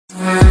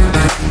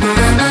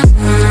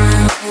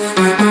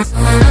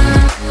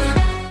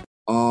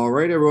All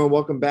right, everyone,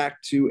 welcome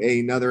back to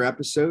another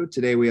episode.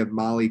 Today we have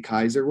Molly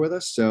Kaiser with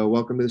us, so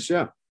welcome to the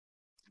show.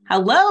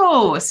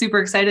 Hello, super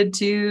excited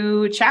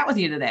to chat with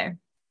you today.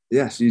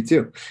 Yes, you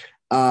too.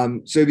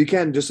 So if you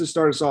can, just to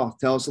start us off,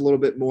 tell us a little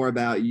bit more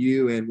about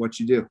you and what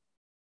you do.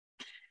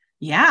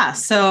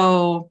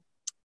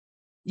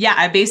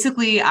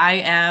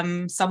 I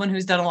am someone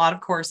who's done a lot of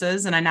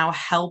courses, and I now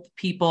help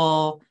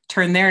people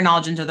turn their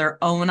knowledge into their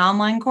own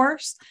online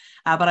course.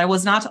 But I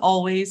was not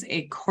always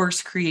a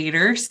course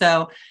creator.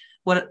 So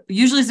what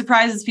usually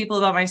surprises people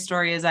about my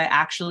story is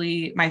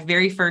my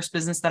very first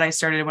business that I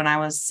started when I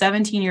was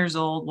 17 years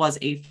old was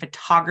a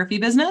photography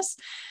business.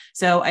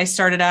 So I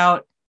started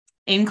out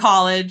in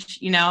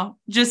college,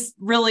 just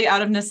really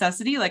out of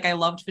necessity. Like, I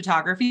loved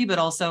photography, but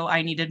also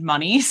I needed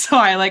money. So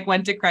I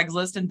went to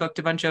Craigslist and booked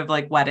a bunch of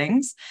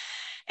weddings.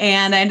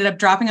 And I ended up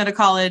dropping out of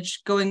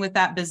college, going with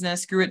that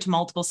business, grew it to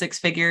multiple six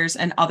figures,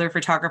 and other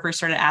photographers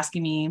started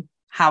asking me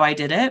how I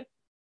did it.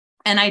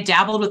 And I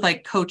dabbled with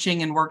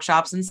coaching and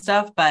workshops and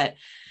stuff, but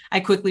I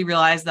quickly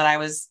realized that I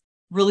was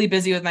really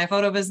busy with my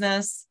photo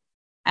business.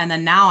 And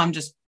then now I'm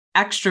just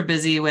extra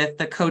busy with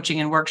the coaching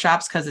and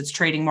workshops because it's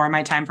trading more of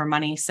my time for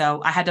money.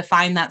 So I had to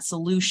find that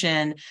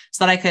solution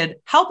so that I could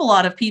help a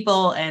lot of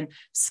people and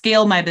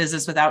scale my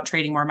business without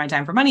trading more of my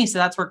time for money. So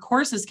that's where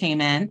courses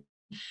came in.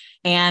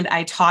 And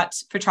I taught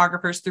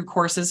photographers through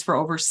courses for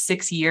over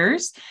 6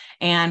 years.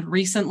 And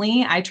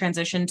recently I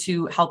transitioned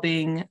to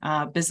helping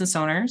business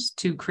owners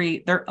to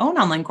create their own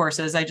online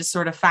courses. I just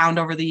sort of found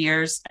over the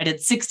years, I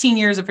did 16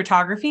 years of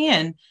photography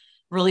and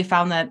really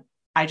found that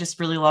I just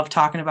really love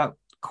talking about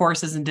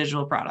courses and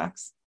digital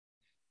products.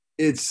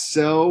 It's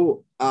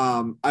so,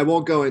 I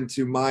won't go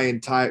into my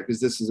entire, because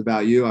this is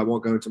about you. I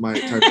won't go into my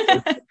entire,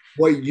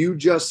 what you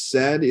just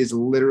said is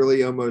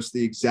literally almost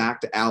the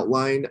exact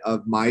outline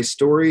of my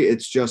story.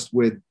 It's just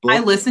with books. I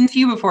listened to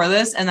you before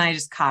this and I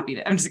just copied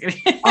it. I'm just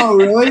kidding. Oh,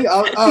 really?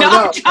 Oh,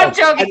 no, I'm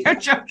joking. I'm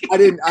joking. I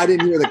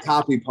didn't hear the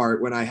copy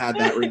part when I had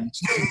that reach.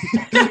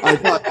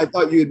 I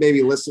thought you had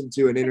maybe listened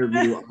to an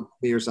interview of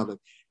me or something,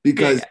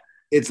 because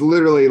it's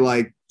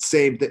literally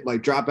same thing,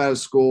 drop out of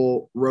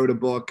school, wrote a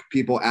book,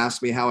 people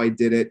asked me how I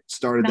did it,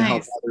 started to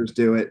help others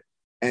do it.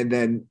 And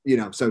then,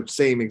 so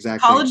same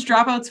exact college thing.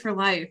 Dropouts for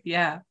life.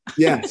 Yeah.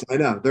 Yes, I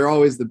know. They're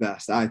always the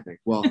best, I think.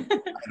 Well, I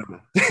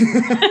don't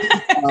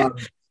know.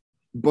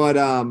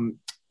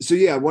 So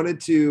I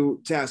wanted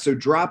to ask, so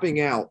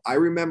dropping out, I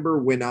remember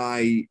when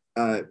I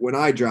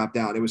dropped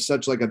out, it was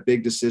such a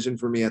big decision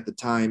for me at the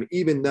time,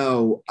 even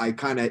though I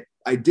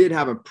did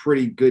have a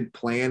pretty good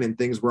plan and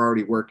things were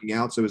already working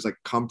out. So it was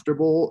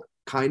comfortable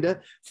kind of.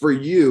 For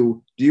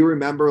you, do you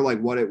remember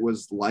what it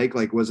was like?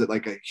 Was it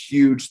a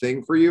huge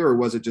thing for you, or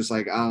was it just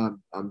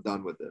I'm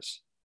done with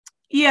this?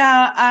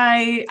 Yeah,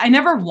 I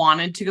never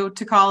wanted to go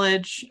to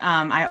college.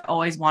 I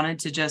always wanted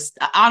to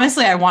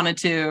I wanted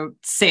to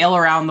sail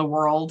around the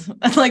world.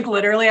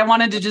 Literally, I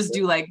wanted to just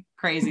do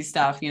crazy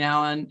stuff,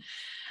 and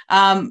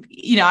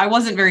I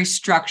wasn't very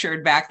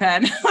structured back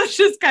then. Let's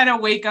just kind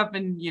of wake up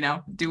and,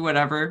 do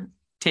whatever,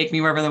 take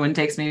me wherever the wind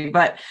takes me.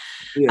 But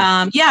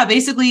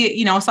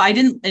basically, so I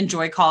didn't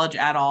enjoy college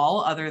at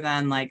all, other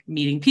than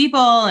meeting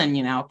people and,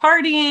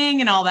 partying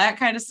and all that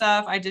kind of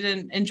stuff. I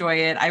didn't enjoy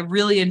it. I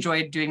really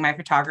enjoyed doing my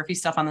photography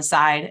stuff on the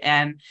side.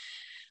 And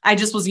I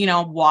just was,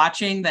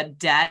 watching the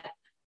debt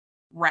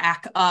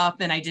rack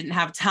up, and I didn't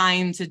have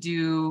time to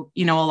do,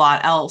 a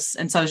lot else.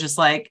 And so I was just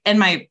and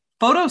my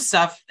photo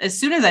stuff, as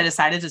soon as I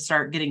decided to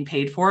start getting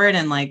paid for it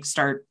and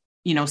start,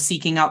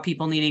 seeking out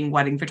people needing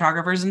wedding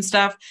photographers and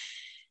stuff,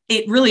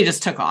 it really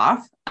just took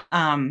off.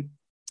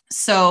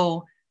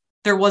 So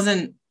there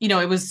wasn't,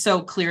 it was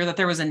so clear that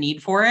there was a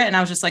need for it. And I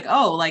was just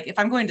if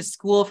I'm going to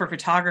school for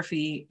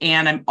photography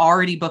and I'm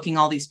already booking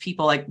all these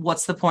people,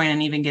 what's the point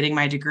in even getting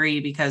my degree?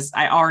 Because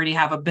I already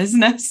have a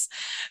business.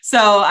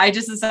 So I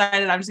just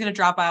decided I'm just going to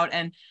drop out.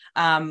 And,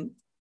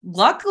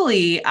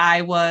 luckily,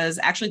 I was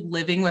actually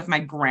living with my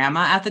grandma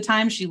at the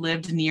time. She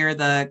lived near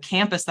the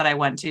campus that I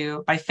went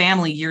to. My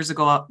family years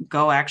ago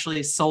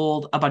actually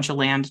sold a bunch of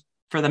land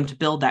for them to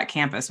build that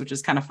campus, which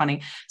is kind of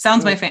funny.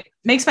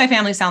 Makes my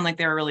family sound like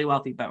they're really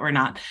wealthy, but we're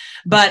not.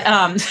 But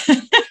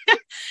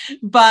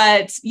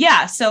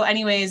so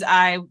anyways,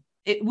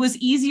 it was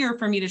easier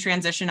for me to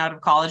transition out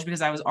of college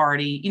because I was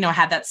already,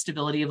 had that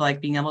stability of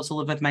being able to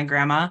live with my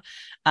grandma.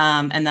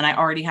 And then I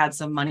already had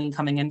some money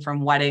coming in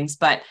from weddings.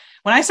 But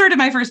when I started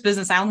my first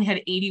business, I only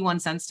had 81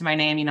 cents to my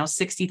name,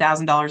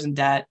 $60,000 in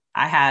debt.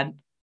 I had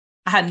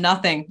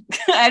nothing.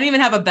 I didn't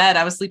even have a bed.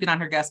 I was sleeping on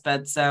her guest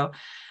bed. So,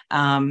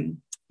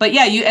 but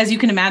yeah, as you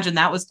can imagine,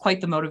 that was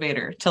quite the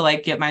motivator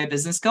to get my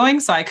business going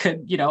so I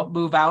could,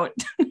 move out.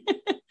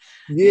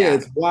 Yeah,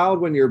 it's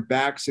wild when your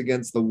back's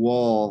against the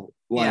wall,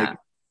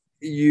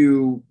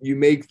 you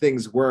make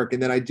things work.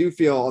 And then I do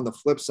feel on the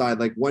flip side,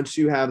 once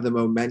you have the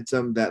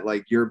momentum that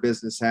your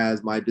business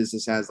has, my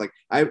business has,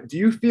 do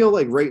you feel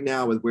right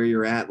now with where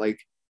you're at,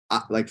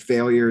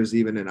 failure is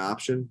even an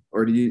option?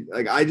 Or do you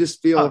I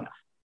just feel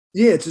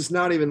Yeah, it's just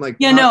not even like.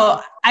 Yeah,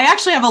 no, I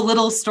actually have a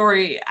little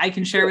story I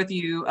can share with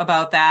you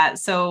about that.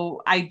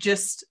 So I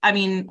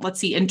mean, let's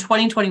see, in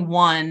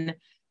 2021,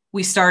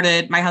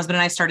 my husband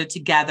and I started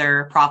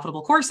together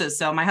Profitable Courses.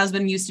 So my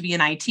husband used to be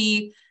in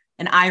IT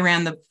and I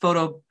ran the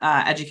photo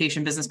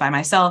education business by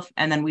myself.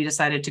 And then we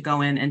decided to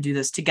go in and do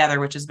this together,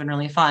 which has been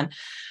really fun.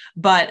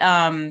 But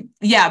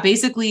yeah,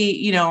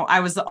 basically, I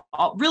was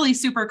really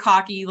super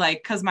cocky,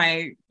 like, cause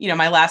my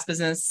last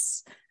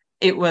business,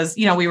 it was,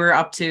 we were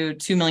up to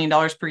 $2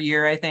 million per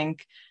year, I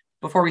think,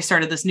 before we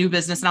started this new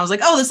business. And I was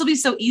like, oh, this will be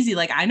so easy.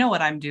 Like, I know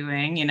what I'm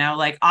doing,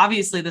 like,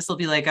 obviously this will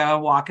be like a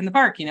walk in the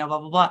park, blah,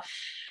 blah, blah.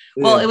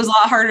 Yeah. Well, it was a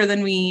lot harder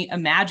than we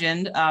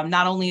imagined.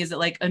 Not only is it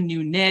like a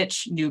new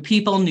niche, new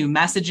people, new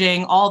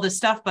messaging, all this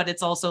stuff, but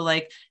it's also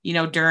like,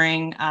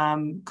 during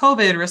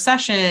COVID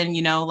recession,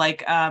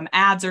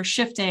 ads are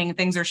shifting,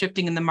 things are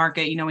shifting in the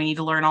market. We need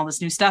to learn all this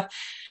new stuff.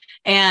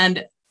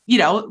 And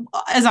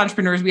as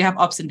entrepreneurs, we have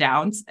ups and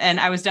downs. And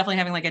I was definitely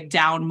having like a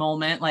down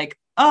moment, like,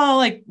 oh,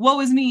 like, what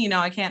was me?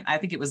 I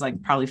think it was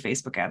like probably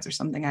Facebook ads or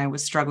something I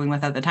was struggling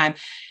with at the time.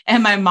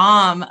 And my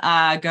mom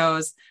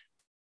goes,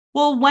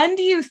 well, when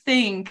do you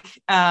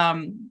think, by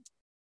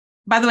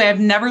the way, I've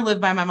never lived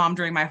by my mom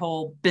during my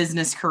whole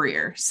business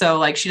career. So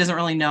like, she doesn't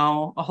really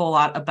know a whole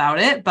lot about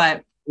it,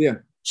 but yeah,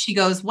 she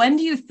goes, when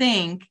do you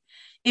think,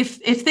 if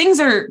things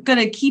are going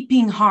to keep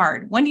being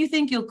hard, when do you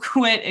think you'll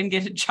quit and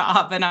get a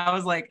job? And I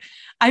was like,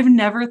 I've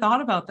never thought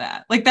about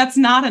that. Like, that's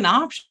not an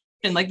option.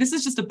 Like, this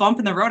is just a bump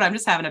in the road. I'm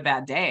just having a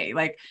bad day.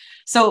 Like,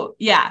 so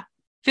yeah,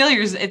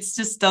 failures, it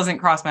just doesn't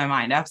cross my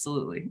mind.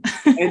 Absolutely.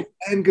 and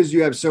because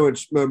you have so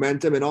much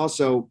momentum. And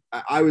also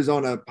I was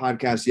on a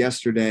podcast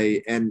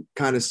yesterday and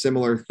kind of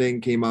similar thing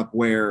came up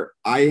where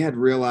I had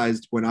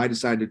realized when I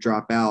decided to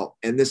drop out,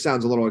 and this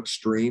sounds a little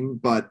extreme,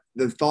 but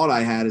the thought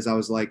I had is I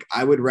was like,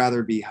 I would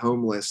rather be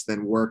homeless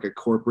than work a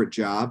corporate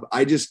job.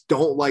 I just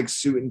don't like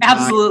suit and tie.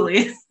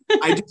 Absolutely.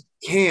 I just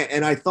can't.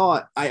 And I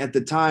thought at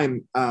the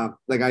time,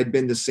 like I'd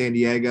been to San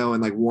Diego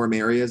and like warm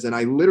areas. And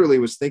I literally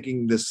was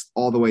thinking this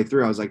all the way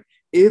through. I was like,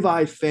 if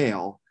I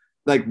fail,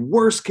 like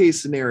worst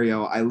case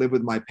scenario, I live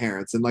with my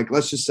parents. And like,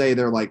 let's just say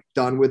they're like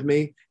done with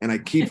me and I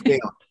keep failing.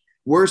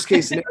 Worst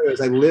case scenario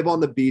is I live on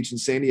the beach in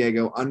San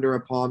Diego under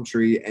a palm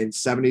tree and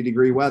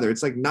 70-degree weather.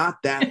 It's like not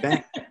that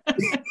bad.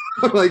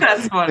 Like,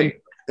 that's funny.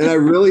 And I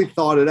really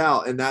thought it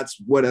out. And that's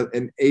what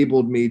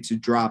enabled me to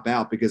drop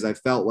out because I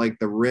felt like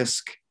the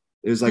risk,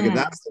 it was like, if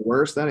that's the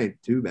worst, that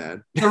ain't too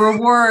bad. The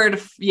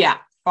reward, yeah,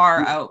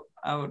 far out,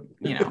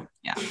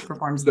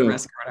 performs the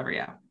risk or whatever.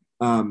 Yeah.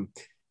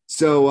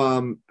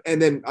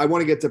 And then I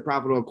want to get to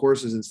Profitable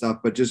Courses and stuff,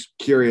 but just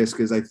curious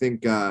because I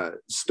think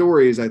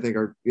stories,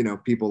 are,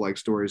 people like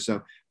stories.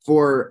 So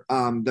for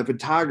the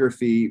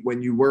photography,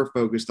 when you were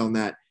focused on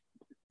that,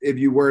 if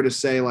you were to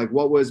say like,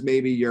 what was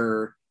maybe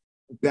your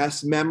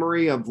best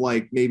memory of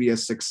like maybe a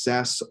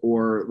success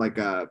or like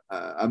a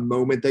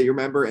moment that you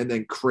remember, and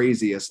then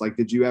craziest, like,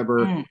 did you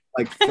ever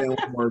like film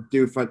or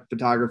do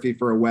photography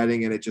for a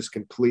wedding and it just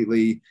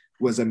completely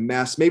was a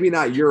mess? Maybe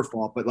not your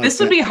fault, but like this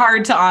would be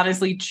hard to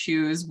honestly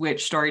choose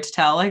which story to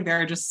tell. Like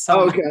there are just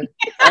so okay.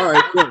 All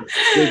right.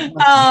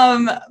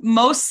 Good.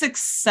 Most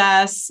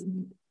success.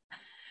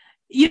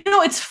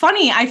 It's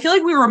funny. I feel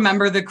like we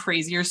remember the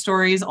crazier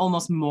stories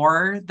almost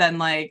more than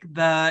like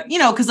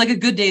because like a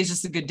good day is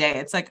just a good day.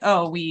 It's like,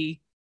 oh,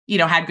 we,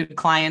 had good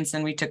clients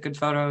and we took good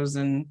photos.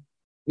 And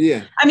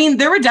yeah, I mean,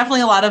 there were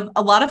definitely a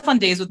lot of fun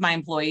days with my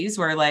employees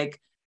where like,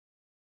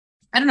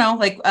 I don't know,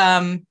 like,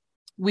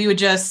 we would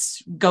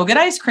just go get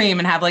ice cream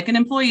and have like an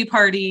employee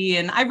party.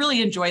 And I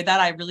really enjoyed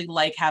that. I really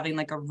like having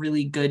like a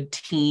really good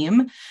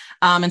team.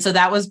 And so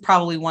that was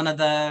probably one of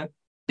the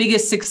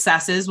biggest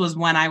successes was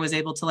when I was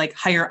able to like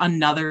hire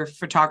another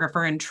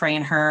photographer and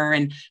train her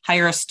and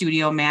hire a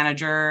studio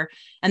manager.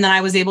 And then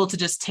I was able to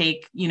just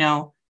take,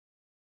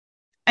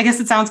 I guess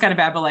it sounds kind of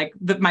bad, but like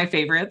my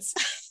favorites,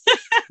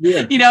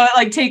 yeah.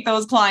 Like take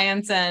those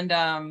clients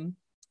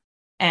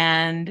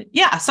and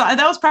yeah, so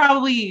that was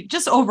probably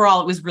just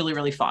overall, it was really,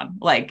 really fun.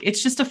 Like,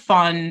 it's a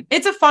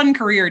fun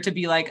career to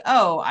be like,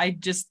 oh, I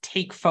just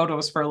take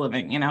photos for a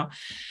living, Yeah.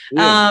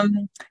 I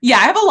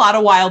have a lot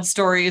of wild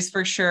stories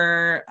for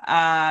sure.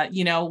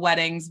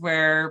 Weddings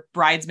where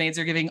bridesmaids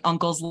are giving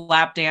uncles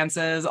lap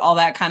dances, all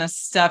that kind of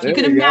stuff. You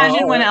can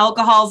imagine when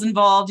alcohol's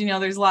involved,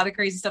 there's a lot of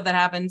crazy stuff that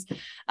happens.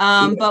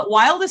 But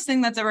wildest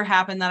thing that's ever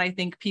happened that I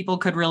think people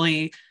could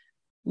really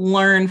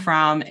learn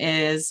from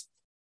is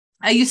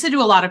I used to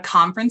do a lot of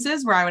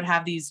conferences where I would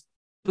have these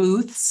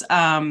booths,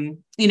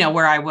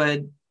 where I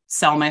would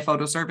sell my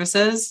photo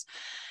services.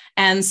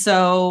 And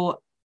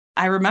so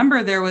I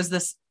remember there was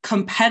this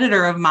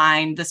competitor of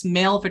mine, this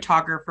male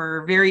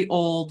photographer, very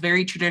old,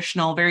 very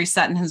traditional, very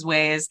set in his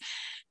ways.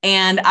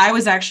 And I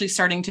was actually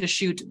starting to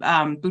shoot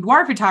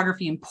boudoir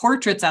photography and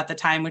portraits at the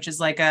time, which is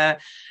like a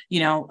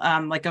female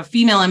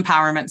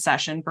empowerment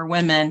session for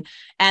women.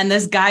 And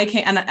this guy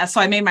came, and so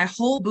I made my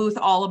whole booth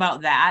all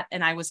about that.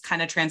 And I was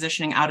kind of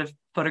transitioning out of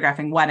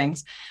photographing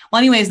weddings. Well,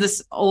 anyways,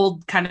 this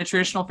old kind of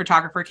traditional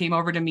photographer came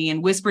over to me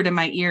and whispered in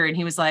my ear, and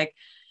he was like,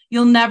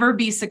 you'll never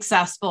be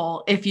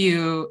successful if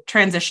you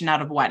transition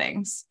out of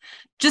weddings.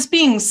 Just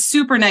being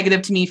super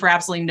negative to me for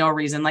absolutely no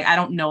reason. Like, I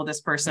don't know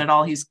this person at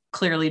all. He's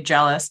clearly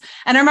jealous.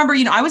 And I remember,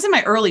 I was in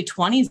my early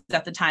 20s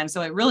at the time,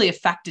 so it really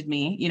affected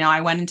me.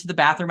 I went into the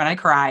bathroom and I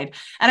cried.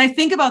 And I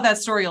think about that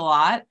story a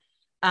lot.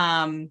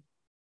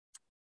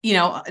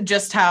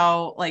 Just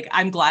how, like,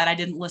 I'm glad I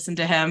didn't listen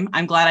to him.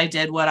 I'm glad I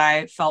did what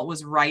I felt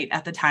was right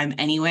at the time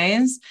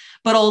anyways.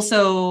 But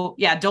also,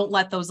 yeah, don't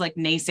let those like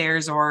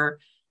naysayers, or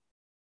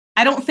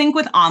I don't think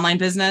with online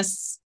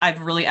business,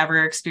 I've really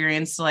ever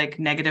experienced like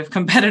negative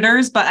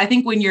competitors, but I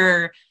think when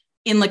you're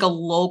in like a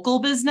local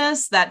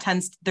business, there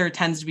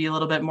tends to be a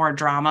little bit more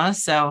drama.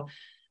 So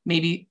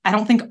maybe, I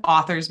don't think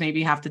authors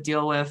maybe have to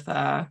deal with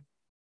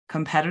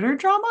competitor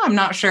drama. I'm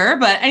not sure,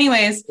 but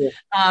anyways,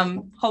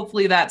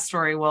 hopefully that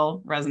story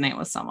will resonate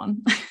with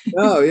someone.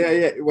 Oh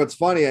yeah. What's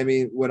funny, I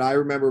mean, what I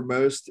remember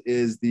most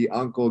is the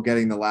uncle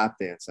getting the lap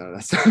dance out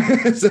of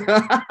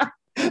that.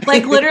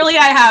 Like, literally,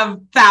 I have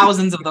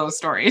thousands of those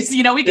stories.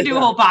 We could do a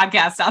whole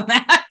podcast on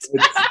that.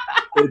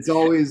 It's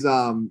always,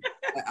 I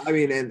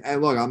mean,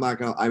 and look, I'm not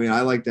going to, I mean,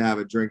 I like to have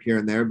a drink here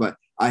and there, but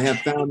I have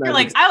found that. You're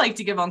like, I like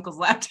to give uncles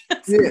lap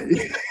dance. Yeah.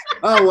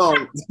 Oh, well,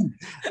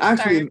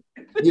 actually,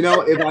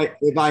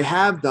 if I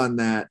have done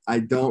that, I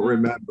don't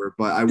remember,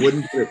 but I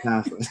wouldn't put it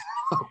past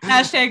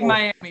myself. #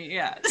 Miami.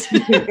 Yeah.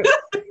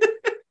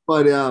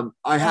 But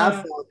I have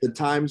found the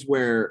times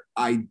where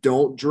I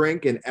don't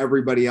drink and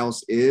everybody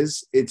else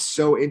is. It's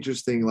so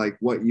interesting, like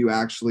what you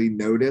actually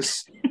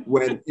notice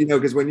when,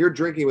 because when you're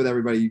drinking with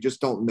everybody, you just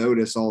don't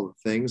notice all the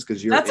things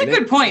because you're. That's a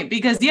good point,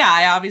 because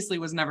I obviously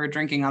was never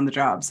drinking on the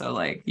job. So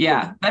like,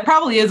 that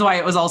probably is why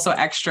it was also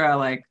extra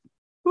like,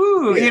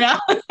 ooh,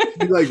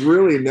 You like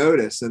really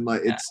notice, and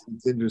like it's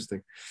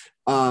interesting.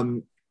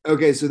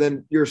 Okay, so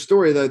then your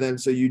story though,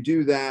 so you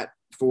do that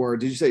for,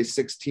 did you say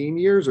 16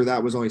 years, or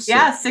that was only 6?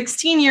 Yeah,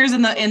 16 years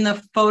in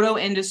the photo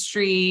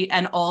industry,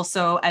 and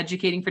also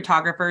educating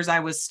photographers. I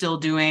was still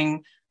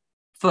doing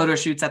photo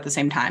shoots at the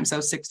same time.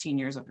 So 16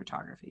 years of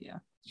photography. Yeah.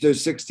 So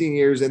 16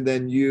 years. And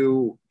then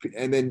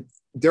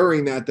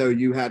during that though,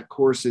 you had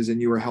courses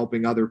and you were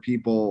helping other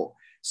people.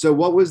 So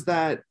what was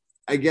that,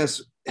 I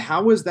guess,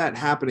 how was that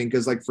happening?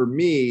 Because like for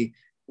me,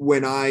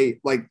 when I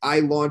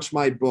launched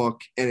my book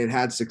and it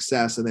had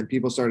success, and then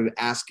people started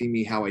asking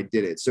me how I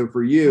did it. So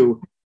for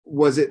you,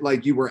 was it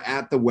like you were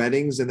at the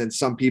weddings and then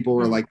some people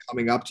were like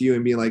coming up to you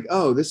and being like,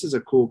 oh, this is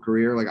a cool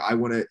career, like I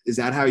want to, is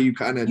that how you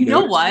kind of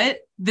know what,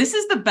 this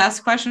is the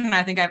best question?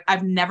 I think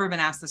I've never been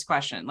asked this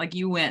question. Like,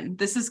 you win.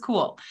 This is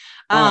cool.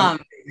 And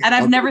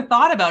I've never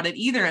thought about it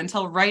either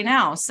until right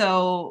now.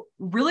 So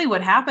really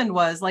what happened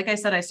was, like I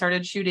said, I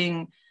started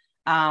shooting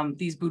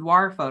these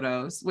boudoir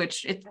photos,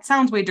 which it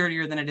sounds way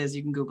dirtier than it is.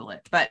 You can Google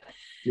it. But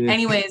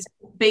anyways,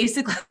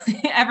 basically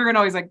everyone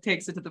always like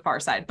takes it to the far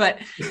side. But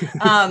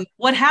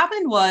what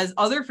happened was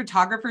other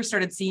photographers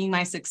started seeing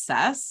my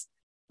success,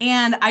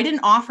 and I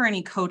didn't offer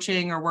any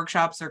coaching or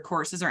workshops or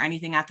courses or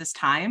anything at this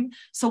time.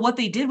 So what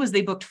they did was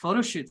they booked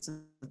photo shoots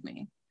with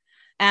me,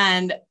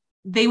 and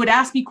they would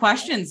ask me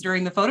questions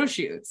during the photo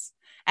shoots.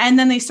 And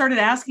then they started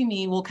asking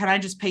me, well, can I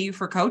just pay you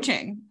for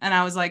coaching? And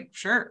I was like,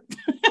 sure.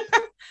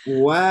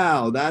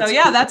 Wow. That's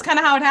cool. That's kind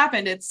of how it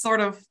happened. It's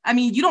sort of, I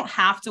mean, you don't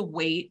have to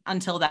wait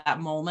until that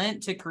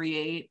moment to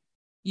create,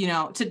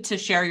 to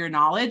share your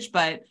knowledge,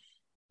 but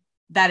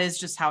that is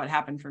just how it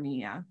happened for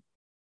me. Yeah.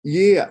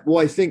 Yeah.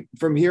 Well, I think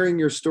from hearing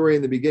your story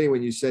in the beginning,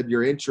 when you said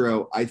your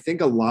intro, I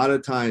think a lot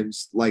of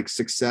times like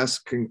success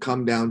can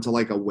come down to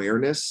like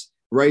awareness,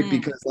 right?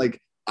 Because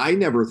like, I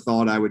never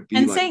thought I would be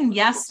and saying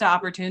yes to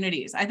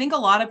opportunities. I think a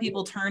lot of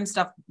people turn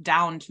stuff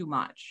down too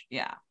much.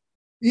 Yeah.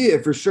 Yeah,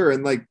 for sure.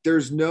 And like,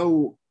 there's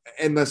no,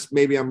 unless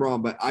maybe I'm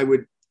wrong, but I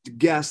would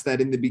guess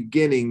that in the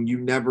beginning, you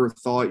never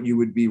thought you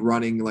would be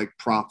running like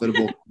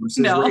profitable courses.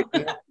 No,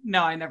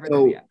 no, I never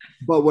did. Yeah.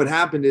 But what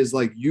happened is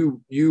like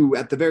you,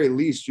 at the very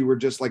least, you were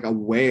just like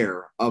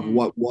aware of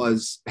what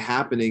was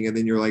happening. And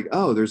then you're like,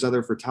 oh, there's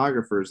other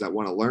photographers that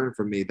want to learn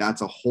from me.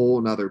 That's a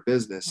whole nother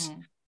business.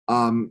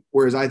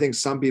 Whereas I think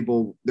some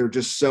people, they're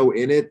just so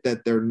in it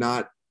that they're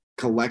not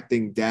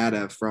collecting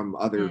data from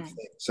other things.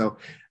 So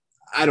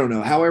I don't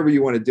know, however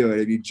you want to do it.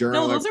 If you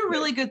journal. No, those are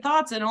really good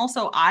thoughts. And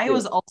also I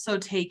was also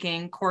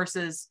taking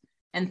courses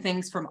and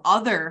things from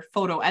other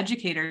photo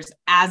educators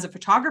as a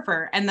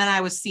photographer. And then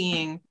I was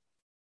seeing,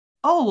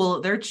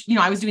 oh, well,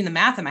 I was doing the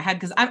math in my head,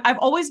 because I've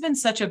always been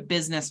such a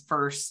business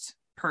first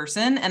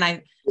person. And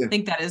I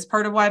think that is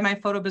part of why my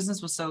photo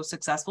business was so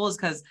successful, is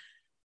because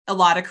a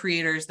lot of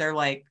creators, they're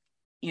like,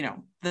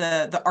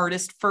 the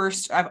artist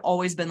first. I've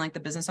always been like the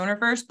business owner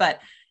first, but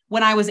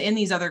when I was in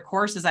these other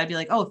courses, I'd be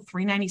like, oh,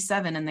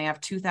 $397 and they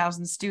have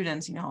 2,000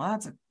 students,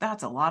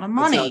 that's a lot of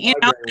money,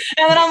 And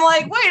then I'm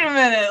like, wait a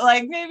minute,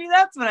 like maybe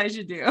that's what I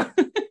should do.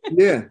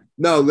 Yeah,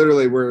 no,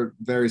 literally we're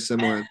very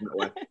similar in that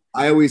way.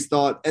 I always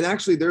thought, and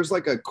actually there's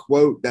like a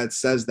quote that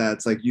says that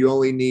it's like, you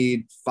only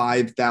need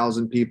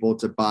 5,000 people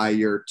to buy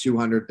your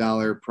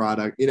 $200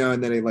 product,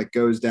 and then it like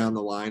goes down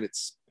the line.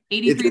 It's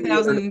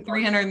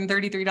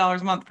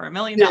 $83,333 a month for $1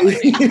 million.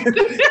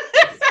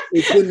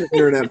 It's in the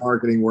internet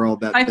marketing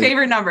world. That My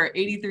favorite number,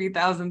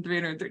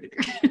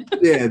 83,333.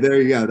 Yeah,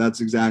 there you go.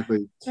 That's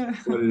exactly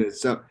what it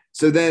is. So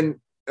then,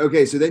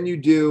 okay, so then you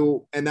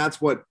do, and that's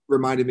what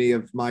reminded me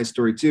of my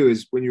story too,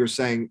 is when you were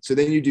saying, so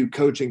then you do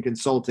coaching,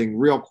 consulting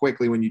real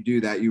quickly. When you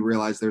do that, you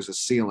realize there's a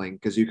ceiling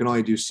because you can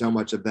only do so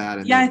much of that.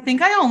 And yeah, I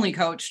think I only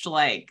coached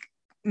like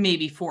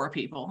maybe 4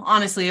 people.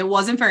 Honestly, it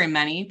wasn't very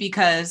many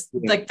because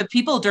like the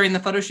people during the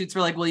photo shoots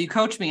were like, will you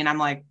coach me? And I'm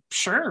like,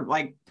 sure.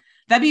 Like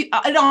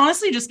it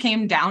honestly just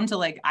came down to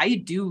like, I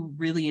do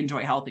really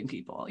enjoy helping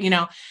people.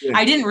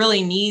 I didn't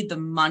really need the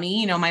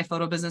money. My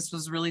photo business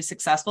was really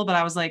successful, but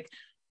I was like,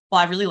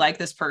 well, I really like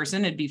this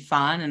person. It'd be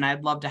fun. And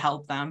I'd love to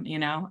help them,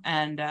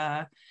 and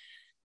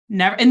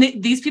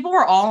these people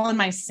were all in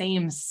my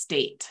same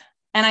state.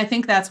 And I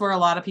think that's where a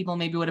lot of people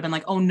maybe would have been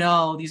like, oh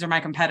no, these are my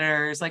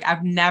competitors. Like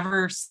I've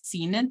never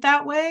seen it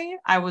that way.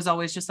 I was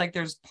always just like,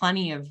 there's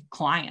plenty of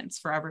clients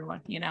for everyone,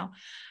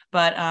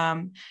 but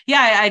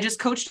I just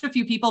coached a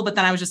few people, but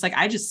then I was just like,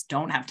 I just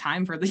don't have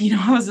time for the,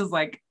 I was just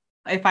like,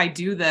 if I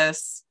do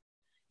this,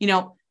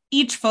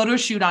 each photo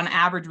shoot on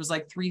average was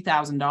like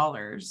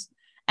 $3,000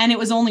 and it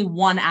was only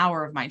 1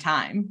 hour of my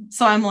time.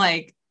 So I'm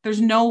like, there's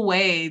no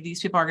way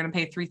these people are going to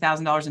pay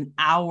 $3,000 an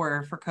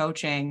hour for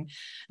coaching.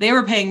 They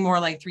were paying more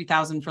like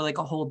 $3,000 for like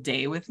a whole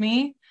day with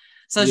me.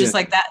 So it's just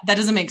like that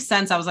doesn't make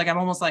sense. I was like, I'm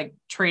almost like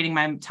trading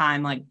my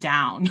time like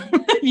down,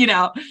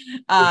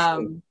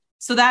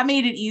 so that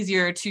made it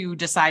easier to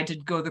decide to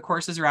go the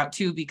courses route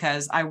too,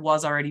 because I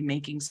was already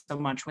making so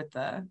much with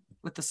the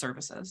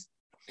services.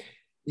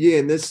 Yeah.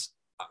 And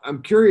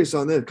I'm curious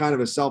on this, kind of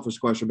a selfish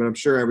question, but I'm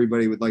sure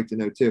everybody would like to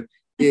know too.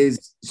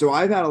 So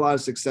I've had a lot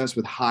of success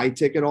with high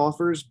ticket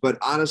offers, but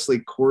honestly,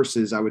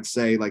 courses, I would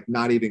say like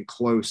not even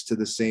close to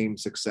the same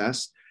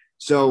success.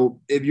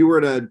 So if you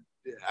were to,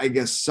 I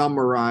guess,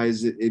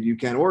 summarize it, if you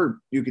can, or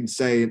you can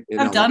say,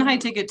 I've done high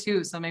ticket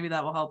too. So maybe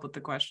that will help with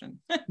the question.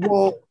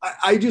 Well,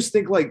 I just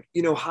think like,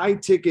 high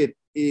ticket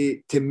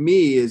to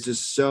me is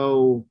just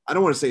so, I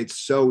don't want to say it's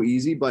so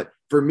easy, but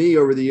for me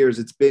over the years,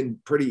 it's been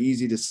pretty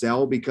easy to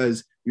sell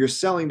because you're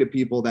selling to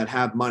people that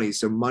have money.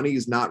 So money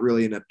is not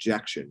really an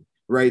objection.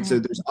 Right. Mm-hmm. So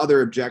there's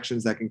other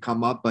objections that can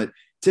come up, but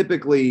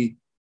typically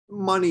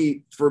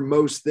money for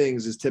most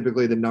things is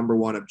typically the number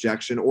one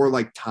objection, or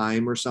like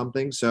time or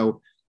something. So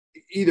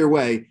either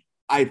way,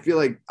 I feel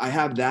like I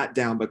have that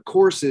down. But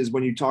courses,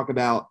 when you talk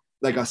about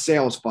like a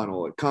sales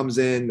funnel, it comes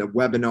in a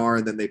webinar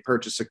and then they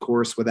purchase a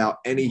course without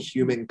any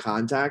human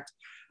contact.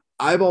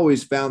 I've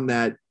always found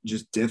that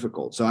just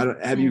difficult. So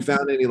have you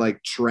found any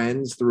like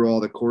trends through all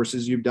the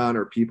courses you've done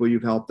or people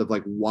you've helped of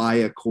like why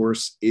a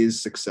course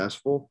is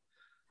successful?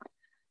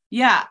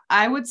 Yeah,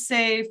 I would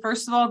say,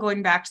 first of all,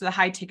 going back to the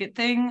high ticket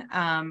thing,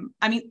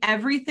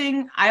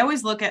 everything I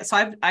always look at.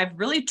 So I've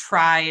really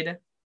tried.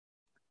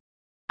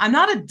 I'm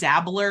not a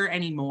dabbler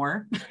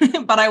anymore,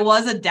 but I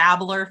was a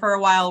dabbler for a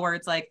while where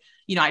it's like,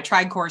 I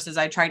tried courses,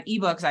 I tried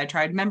eBooks, I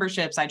tried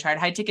memberships, I tried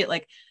high ticket,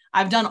 like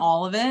I've done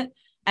all of it.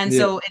 And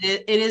so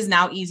it is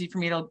now easy for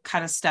me to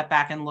kind of step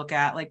back and look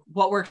at like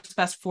what works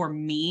best for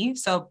me.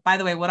 So by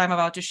the way, what I'm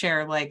about to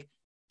share, like,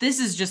 this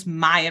is just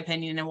my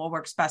opinion and what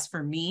works best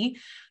for me.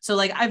 So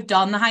like I've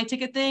done the high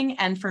ticket thing.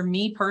 And for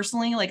me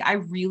personally, like I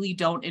really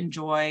don't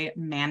enjoy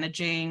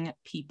managing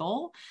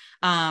people.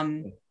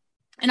 And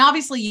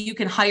obviously you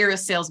can hire a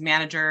sales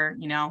manager,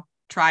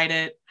 tried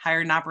it,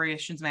 hired an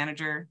operations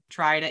manager,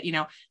 tried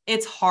it,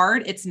 it's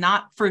hard. It's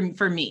not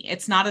for me.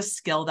 It's not a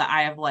skill that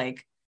I have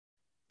like,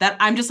 that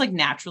I'm just like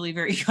naturally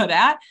very good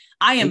at.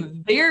 I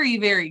am very,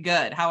 very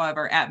good,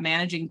 however, at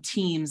managing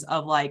teams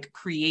of like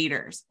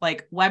creators,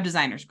 like web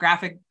designers,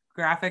 graphic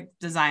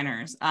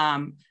designers,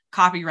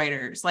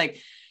 copywriters.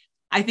 Like,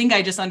 I think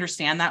I just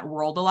understand that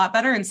world a lot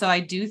better. And so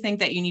I do think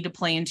that you need to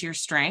play into your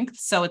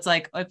strengths. So it's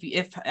like,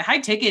 if a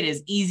high ticket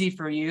is easy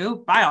for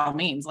you, by all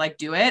means, like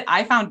do it.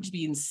 I found it to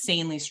be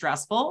insanely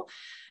stressful.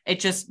 It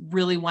just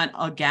really went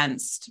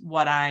against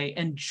what I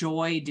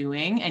enjoy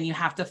doing. And you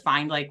have to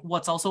find like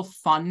what's also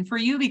fun for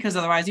you, because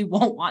otherwise you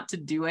won't want to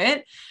do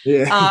it.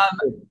 Yeah.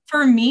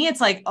 For me, it's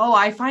like,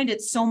 I find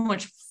it so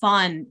much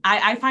fun.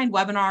 I find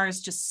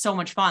webinars just so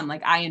much fun.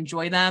 Like I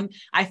enjoy them.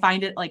 I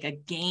find it like a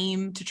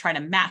game to try to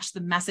match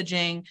the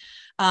messaging.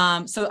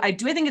 So I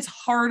think it's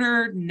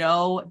harder.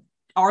 No.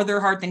 Are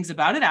there hard things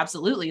about it?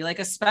 Absolutely. Like,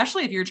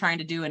 especially if you're trying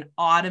to do an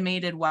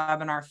automated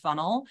webinar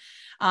funnel.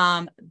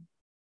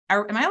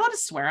 Am I allowed to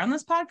swear on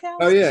this podcast?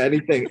 Oh yeah,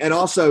 anything. And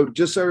also,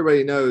 just so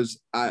everybody knows,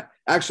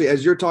 actually,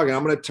 as you're talking,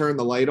 I'm going to turn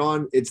the light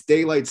on. It's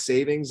daylight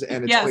savings,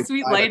 and it's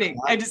sweet lighting.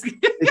 I just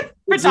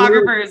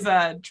photographer's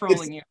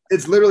trolling you.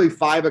 It's literally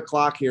 5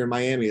 o'clock here in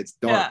Miami. It's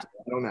dark. Yeah.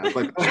 I don't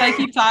know. Should I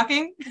keep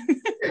talking?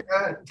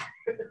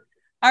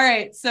 All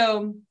right.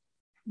 So,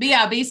 but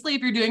yeah, basically,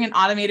 if you're doing an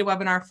automated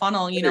webinar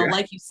funnel,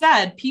 like you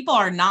said, people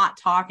are not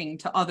talking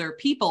to other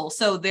people.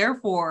 So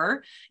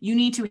therefore, you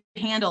need to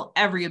handle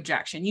every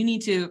objection. You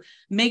need to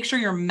make sure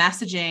your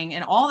messaging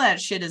and all that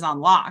shit is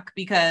on lock,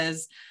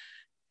 because,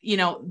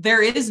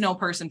 there is no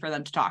person for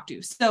them to talk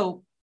to.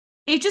 So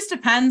it just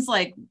depends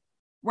like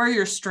where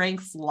your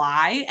strengths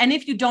lie. And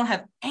if you don't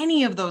have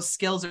any of those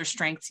skills or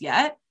strengths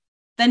yet,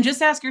 then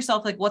just ask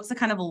yourself, like, what's the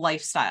kind of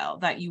lifestyle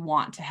that you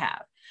want to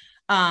have?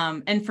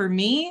 And for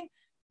me,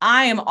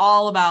 I am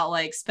all about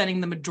like spending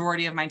the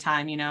majority of my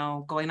time,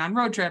 going on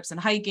road trips and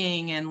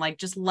hiking and like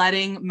just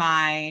letting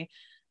my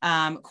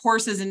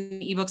courses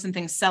and ebooks and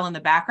things sell in the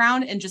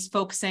background and just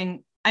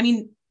focusing. I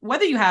mean,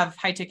 whether you have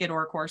high ticket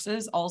or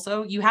courses,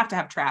 also, you have to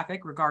have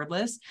traffic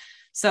regardless.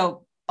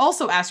 So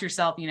also ask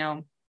yourself,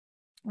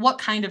 what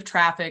kind of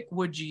traffic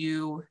would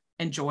you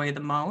enjoy the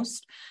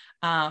most?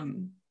 There's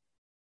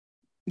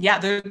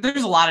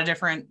a lot of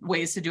different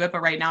ways to do it,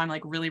 but right now I'm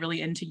like really,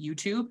 really into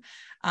YouTube.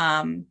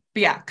 But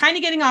yeah, kind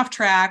of getting off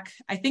track.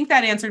 I think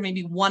that answered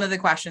maybe one of the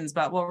questions,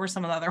 but what were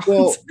some of the other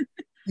ones?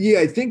 Yeah,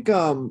 I think,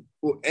 and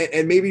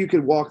maybe you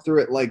could walk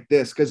through it like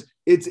this, because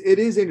it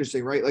is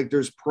interesting, right? Like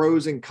there's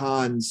pros and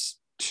cons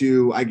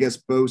to, I guess,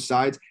 both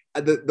sides.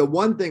 The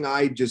one thing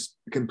I just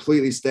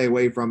completely stay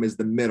away from is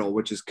the middle,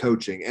 which is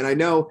coaching. And I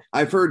know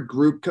I've heard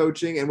group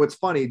coaching, and what's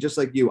funny, just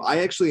like you, I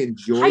actually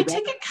enjoy high that.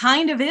 ticket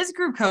kind of is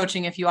group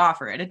coaching if you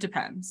offer it. It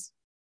depends.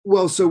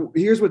 Well, so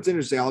here's what's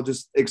interesting. I'll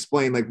just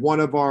explain. Like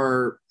one of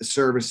our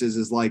services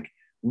is like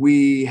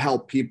we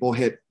help people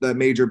hit the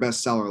major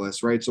bestseller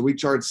list, right? So we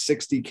charge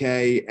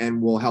 $60K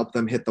and we'll help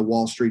them hit the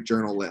Wall Street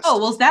Journal list. Oh,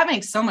 well, that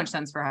makes so much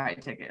sense for high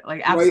ticket.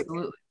 Like,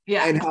 absolutely. Right?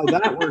 Yeah. And how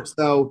that works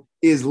though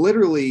is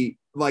literally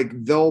like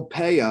they'll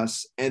pay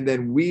us and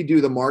then we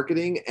do the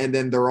marketing and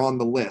then they're on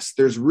the list.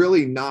 There's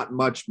really not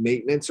much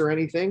maintenance or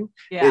anything.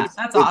 Yeah,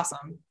 that's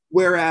awesome.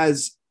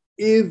 Whereas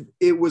if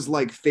it was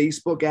like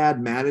Facebook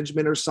ad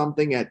management or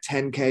something at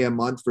 $10K a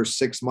month for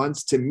 6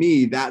 months, to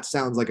me, that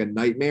sounds like a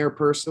nightmare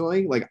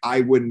personally. Like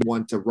I wouldn't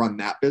want to run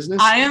that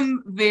business. I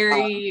am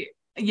I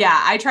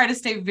try to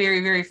stay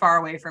very, very far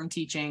away from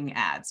teaching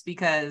ads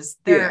because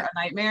they're a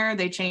nightmare.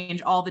 They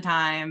change all the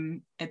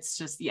time. It's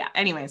just,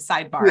 anyway,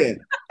 sidebar.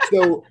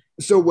 Yeah.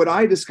 So what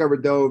I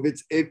discovered though,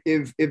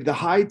 if the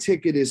high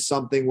ticket is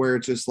something where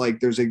it's just like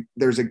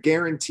there's a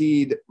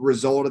guaranteed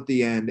result at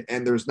the end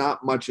and there's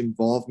not much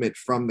involvement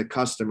from the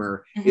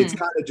customer, it's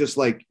kind of just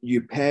like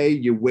you pay,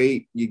 you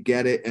wait, you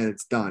get it, and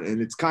it's done.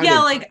 And it's kind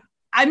of like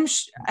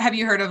have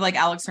you heard of like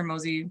Alex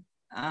Hormozi?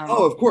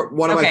 Of course,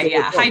 one of my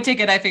favorite high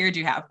ticket. I figured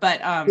you have, but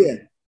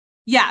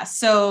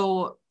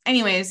So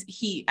anyways,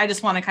 I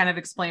just want to kind of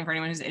explain for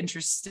anyone who's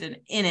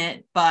interested in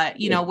it, but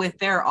with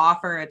their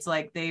offer, it's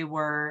like they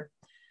were.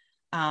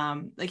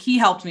 Like he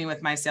helped me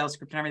with my sales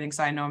script and everything,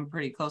 so I know him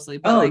pretty closely.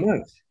 But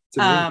nice.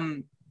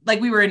 Like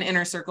we were in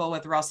Inner Circle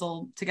with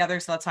Russell together,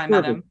 so that's how I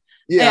met him.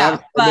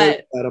 But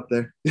that up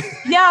there.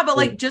 But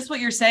like just what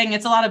you're saying,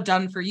 it's a lot of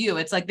done for you.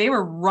 It's like they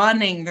were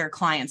running their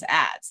clients'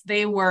 ads.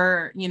 They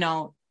were,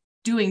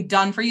 doing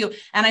done for you.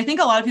 And I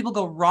think a lot of people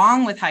go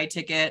wrong with high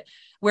ticket,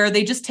 where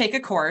they just take a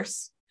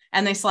course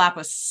and they slap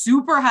a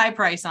super high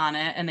price on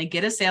it, and they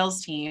get a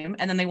sales team,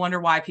 and then they wonder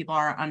why people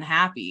are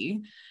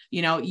unhappy.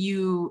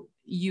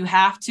 You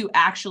have to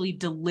actually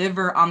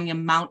deliver on the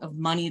amount of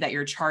money that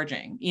you're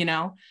charging,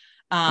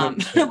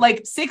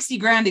 like 60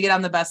 grand to get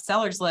on the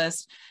bestsellers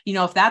list.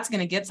 If that's going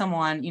to get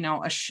someone,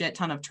 a shit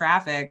ton of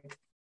traffic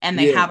and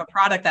they have a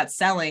product that's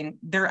selling,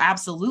 they're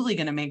absolutely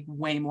going to make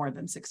way more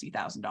than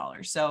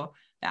 $60,000. So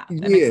that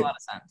makes a lot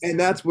of sense. And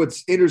that's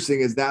what's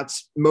interesting is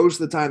that's most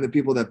of the time the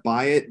people that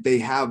buy it, they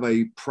have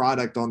a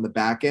product on the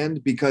back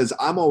end, because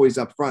I'm always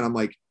upfront. I'm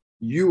like,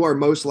 you are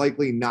most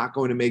likely not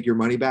going to make your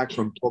money back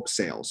from book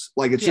sales.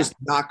 Like it's just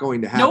not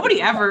going to happen. Nobody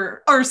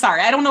ever,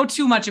 I don't know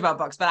too much about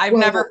books, but I've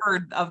never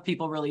heard of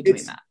people really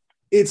doing that.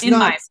 It's in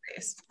my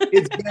space.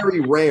 It's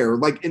very rare.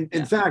 Like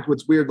in fact,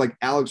 what's weird, like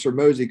Alex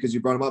Hormozi, because you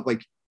brought him up,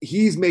 like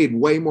he's made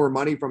way more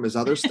money from his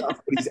other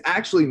stuff, but he's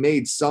actually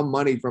made some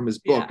money from his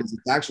book because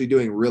it's actually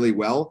doing really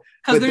well.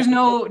 Because there's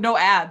no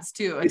ads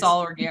too. It's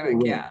all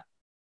organic.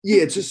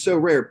 Yeah, it's just so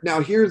rare. Now,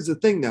 here's the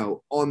thing,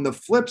 though. On the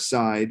flip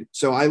side,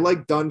 so I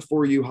like done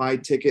for you high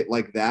ticket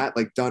like that,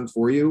 like done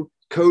for you.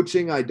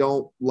 Coaching, I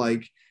don't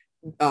like.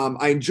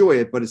 I enjoy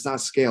it, but it's not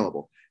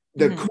scalable.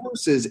 The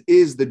courses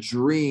is the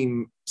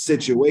dream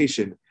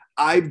situation.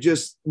 I've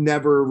just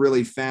never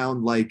really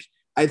found like,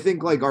 I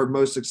think like our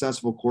most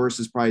successful course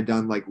is probably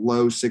done like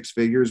low 6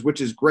 figures, which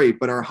is great.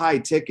 But our high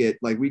ticket,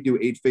 like we do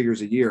 8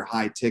 figures a year,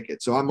 high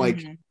ticket. So I'm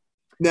like,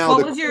 now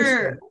what was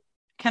your...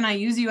 Can I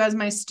use you as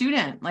my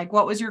student? Like,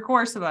 what was your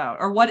course about,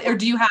 or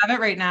do you have it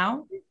right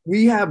now?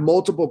 We have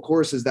multiple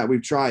courses that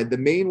we've tried. The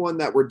main one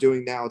that we're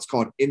doing now, it's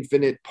called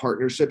Infinite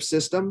Partnership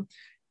System.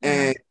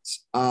 And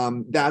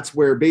that's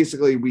where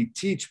basically we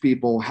teach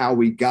people how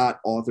we got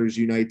Authors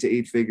Unite to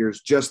 8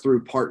 figures just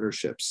through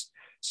partnerships.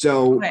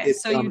 So,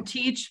 you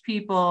teach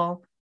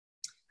people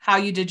how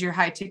you did your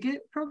high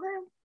ticket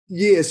program?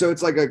 Yeah. So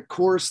it's like a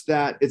course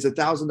that it's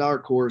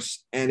 $1,000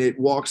 course, and it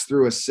walks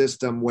through a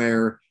system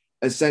where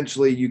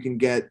essentially you can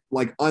get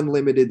like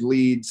unlimited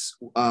leads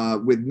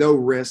with no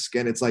risk,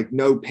 and it's like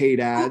no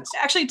paid ads.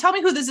 Actually, tell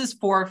me who this is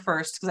for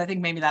first, because I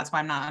think maybe that's why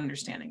I'm not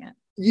understanding it.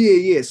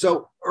 Yeah.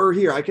 So, or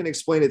here, I can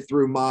explain it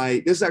through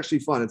this is actually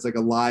fun. It's like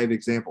a live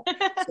example.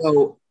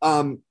 So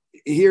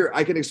here,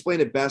 I can explain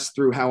it best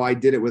through how I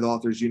did it with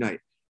Authors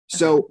Unite.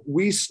 So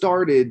we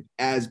started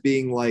as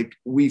being like,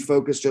 we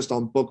focus just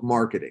on book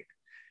marketing.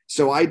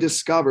 So I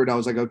discovered, I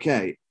was like,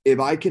 okay, if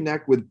I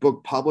connect with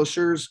book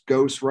publishers,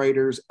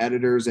 ghostwriters,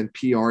 editors, and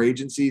PR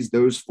agencies,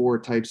 those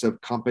 4 types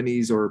of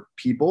companies or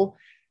people,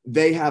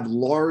 they have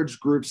large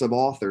groups of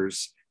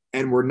authors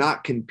and we're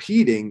not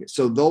competing.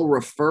 So they'll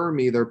refer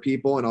me their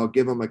people and I'll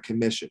give them a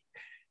commission.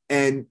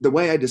 And the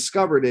way I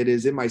discovered it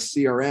is in my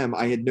CRM,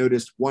 I had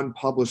noticed one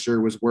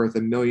publisher was worth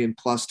 $1 million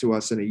plus to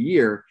us in a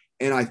year.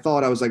 And I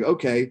thought, I was like,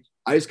 okay,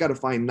 I just got to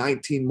find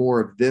 19 more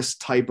of this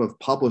type of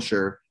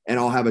publisher and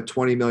I'll have a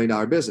 $20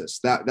 million business.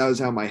 That was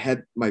how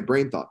my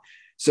brain thought.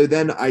 So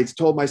then I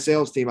told my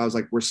sales team, I was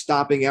like, we're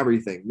stopping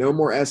everything. No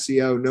more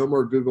SEO, no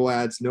more Google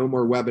ads, no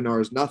more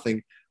webinars,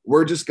 nothing.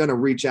 We're just going to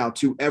reach out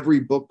to every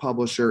book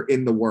publisher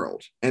in the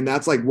world. And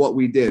that's like what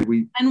we did.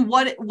 And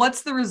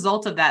what's the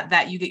result of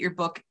that you get your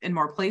book in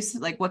more places?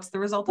 Like, what's the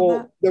result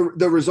of that?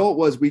 The result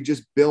was we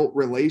just built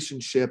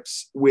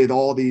relationships with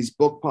all these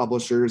book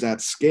publishers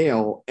at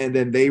scale. And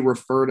then they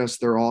referred us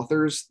their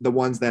authors, the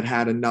ones that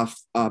had enough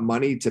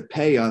money to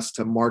pay us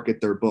to market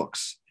their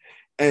books.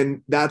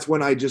 And that's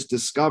when I just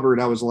discovered,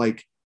 I was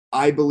like,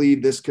 I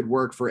believe this could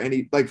work for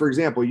any, like, for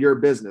example, your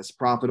business,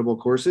 Profitable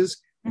Courses.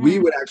 We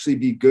would actually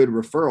be good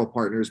referral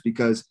partners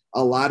because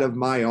a lot of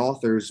my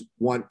authors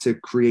want to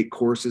create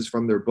courses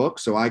from their book.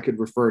 So I could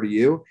refer to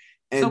you.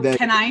 And so then,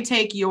 can I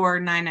take your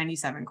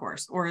 $997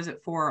 course or is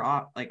it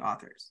for like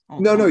authors?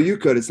 No, you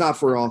could. It's not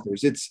for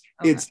authors. It's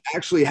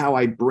actually how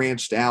I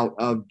branched out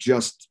of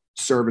just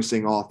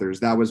servicing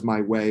authors. That was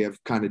my way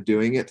of kind of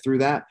doing it through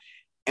that.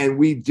 And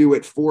we do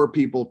it for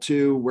people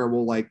too, where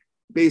we'll like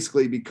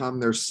basically become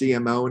their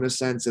CMO in a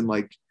sense. And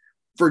like,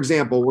 for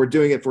example, we're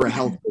doing it for a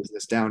health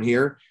business down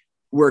here.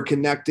 We're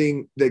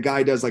connecting, the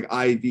guy does like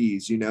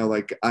IVs,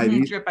 like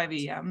IVs. Drip IV,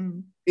 yeah.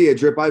 Yeah,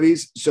 drip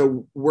IVs.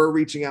 So we're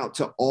reaching out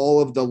to all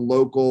of the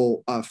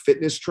local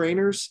fitness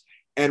trainers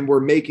and we're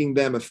making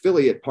them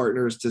affiliate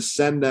partners to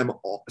send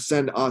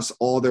us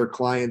all their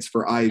clients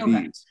for IVs.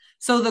 Okay.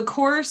 So the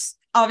course,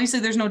 obviously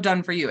there's no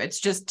done for you. It's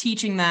just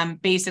teaching them,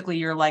 basically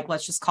you're like,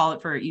 let's just call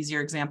it for an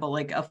easier example,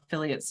 like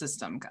affiliate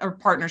system or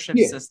partnership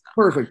system.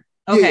 Perfect.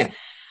 Okay. Yeah.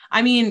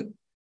 I mean,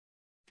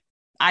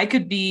 I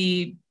could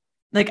be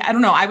like, I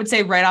don't know. I would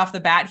say right off the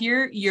bat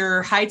here,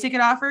 your high ticket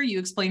offer, you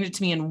explained it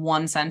to me in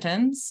one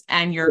sentence,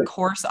 and your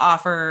course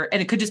offer,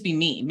 and it could just be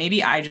me.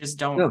 Maybe I just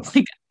don't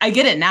like, I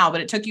get it now,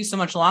 but it took you so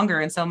much longer.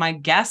 And so my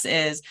guess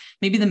is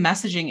maybe the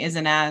messaging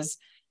isn't as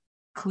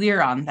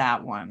clear on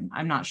that one.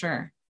 I'm not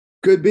sure.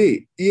 Could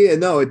be. Yeah,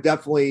 no, it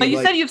definitely. But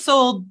you said you've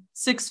sold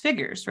 6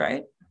 figures,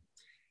 right?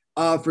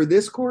 For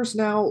this course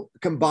now,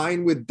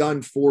 combined with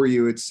done for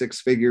you, it's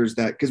 6 figures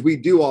because we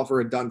do offer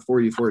a done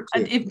for you for it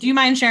too. Do you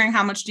mind sharing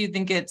how much do you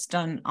think it's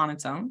done on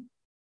its own?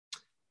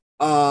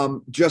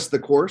 Just the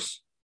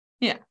course?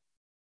 Yeah.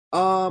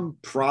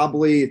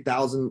 Probably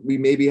 1,000. We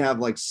maybe have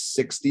like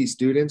 60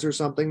 students or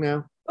something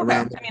now. Okay.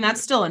 I mean,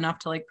 that's still enough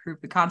to like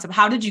prove the concept.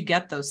 How did you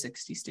get those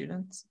 60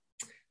 students?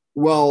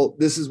 Well,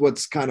 this is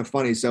what's kind of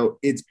funny. So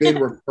it's been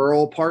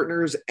referral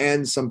partners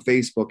and some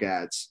Facebook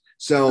ads.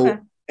 So,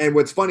 and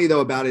what's funny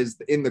though about it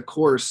is in the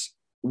course,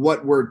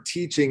 what we're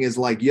teaching is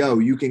like, yo,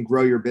 you can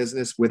grow your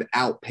business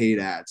without paid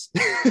ads,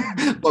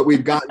 but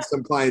we've gotten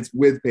some clients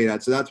with paid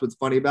ads. So that's what's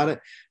funny about it.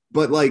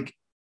 But like,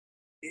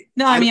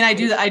 no, I mean, I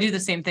do the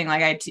same thing.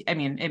 Like I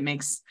mean, it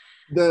makes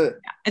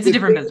it's a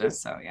different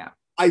business. So yeah.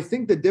 I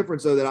think the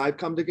difference though that I've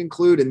come to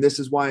conclude, and this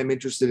is why I'm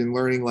interested in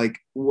learning, like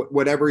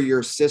whatever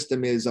your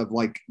system is of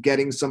like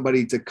getting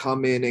somebody to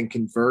come in and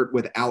convert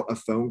without a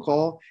phone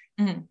call,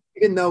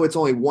 even though it's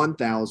only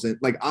 1,000,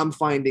 like I'm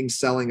finding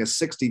selling a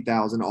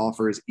 60,000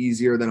 offer is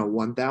easier than a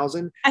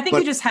 1,000. I think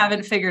you just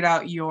haven't figured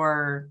out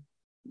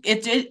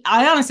I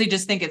honestly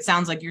just think it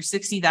sounds like your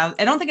 60,000.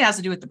 I don't think it has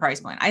to do with the price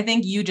point. I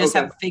think you just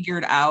have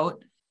figured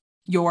out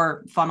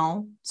your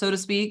funnel, so to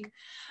speak.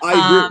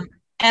 I agree.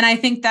 And I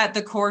think that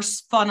the course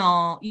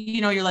funnel,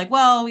 you're like,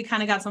 well, we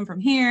kind of got some from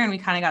here and we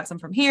kind of got some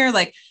from here.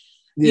 Like,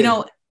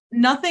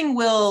 nothing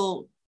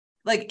will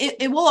like,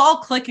 it will all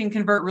click and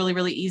convert really,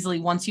 really easily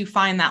once you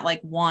find that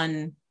like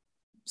one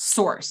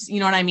source, you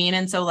know what I mean?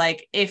 And so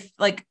like,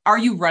 are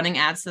you running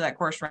ads to that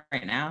course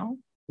right now?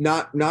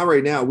 Not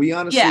right now. We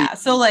honestly. Yeah.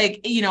 So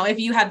like, if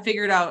you had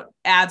figured out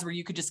ads where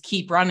you could just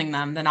keep running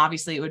them, then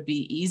obviously it would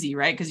be easy,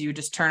 right? Because you would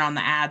just turn on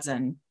the ads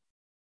and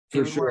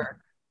for sure.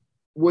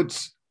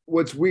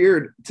 What's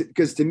weird,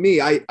 because to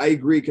me, I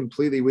agree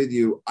completely with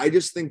you. I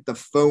just think the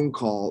phone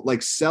call,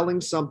 like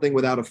selling something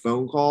without a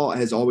phone call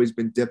has always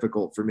been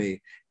difficult for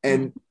me.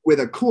 And with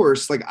a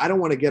course, like I don't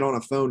want to get on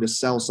a phone to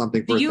sell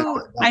something for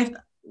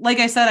like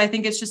I said, I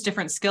think it's just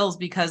different skills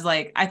because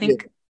like, I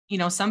think,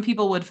 some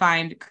people would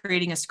find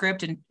creating a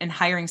script and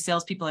hiring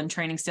salespeople and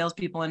training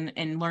salespeople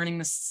and learning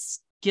the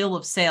skill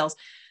of sales.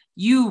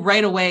 You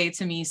right away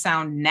to me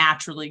sound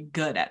naturally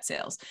good at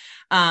sales.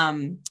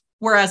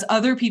 Whereas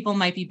other people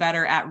might be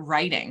better at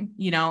writing,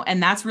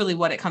 and that's really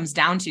what it comes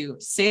down to.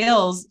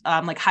 Sales,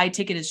 like high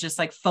ticket is just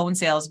like phone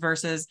sales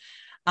versus,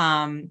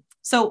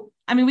 so,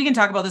 I mean, we can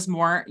talk about this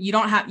more. You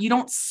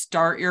don't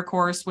start your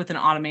course with an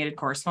automated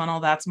course funnel.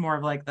 That's more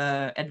of like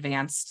the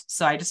advanced.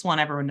 So I just want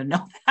everyone to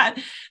know that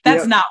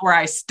that's not where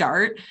I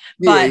start.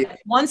 But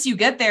once you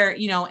get there,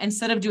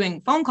 instead of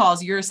doing phone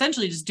calls, you're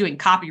essentially just doing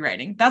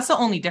copywriting. That's the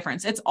only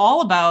difference. It's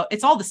all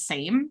the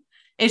same.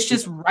 It's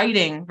just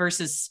writing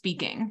versus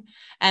speaking.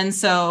 And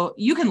so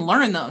you can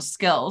learn those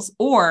skills,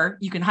 or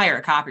you can hire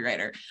a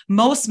copywriter.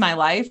 Most of my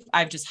life,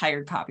 I've just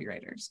hired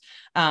copywriters.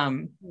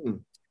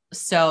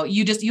 So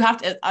you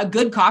have to, a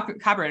good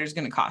copywriter is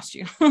going to cost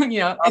you, and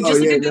just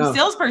like a good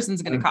salesperson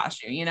is going to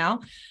cost you,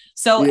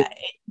 So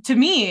to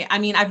me, I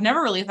mean, I've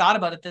never really thought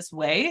about it this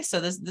way. So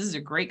this is a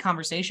great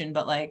conversation,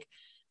 but like,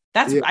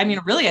 I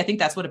mean, really, I think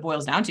that's what it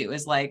boils down to,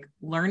 is like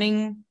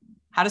learning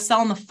how to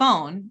sell on the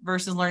phone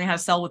versus learning how to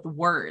sell with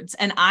words.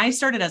 And I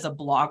started as a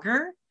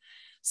blogger.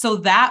 So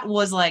that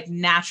was like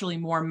naturally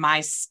more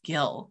my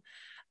skill.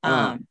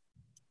 This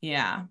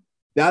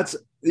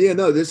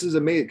is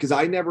amazing, because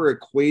I never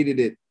equated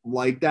it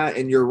like that.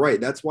 And you're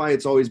right. That's why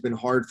it's always been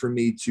hard for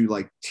me to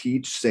like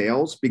teach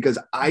sales, because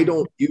I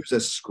don't use a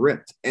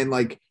script. And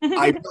like,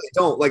 I really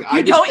don't like,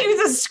 I don't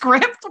use a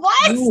script.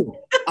 What? No,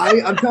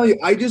 I'm telling you,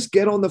 I just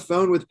get on the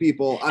phone with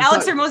people.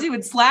 Alex Hormozi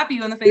would slap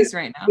you in the face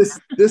right now.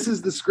 This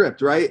is the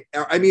script, right?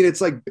 I mean,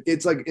 it's like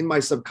in my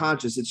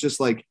subconscious, it's just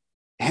like,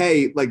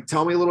 hey, like,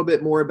 tell me a little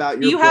bit more about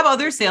your. Do you have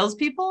other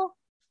salespeople?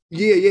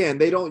 Yeah. And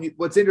they don't,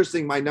 what's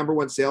interesting, my number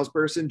one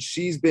salesperson,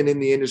 she's been in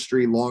the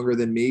industry longer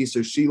than me.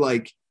 So she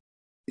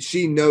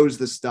knows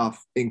the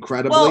stuff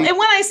incredibly. Well, and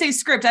when I say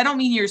script, I don't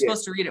mean you're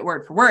supposed to read it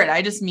word for word.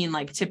 I just mean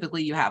like,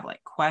 typically you have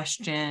like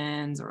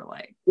questions or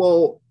like.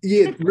 Well,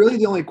 yeah, really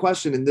the only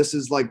question, and this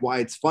is like why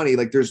it's funny,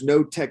 like there's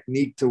no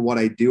technique to what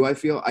I do. I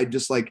feel I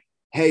just like,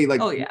 hey,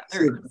 like,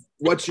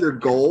 what's your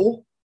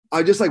goal?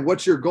 I just like,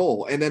 what's your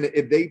goal? And then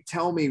if they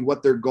tell me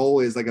what their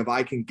goal is, like if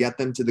I can get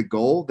them to the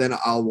goal, then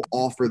I'll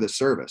offer the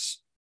service.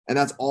 And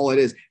that's all it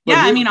is. But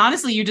I mean,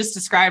 honestly, you just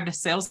described a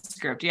sales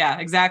script. Yeah,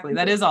 exactly.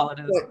 That is all it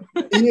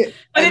is.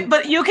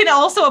 But you can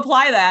also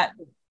apply that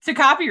to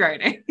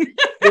copywriting.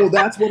 Well,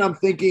 that's what I'm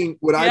thinking.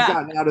 What I've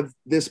gotten out of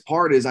this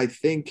part is I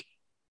think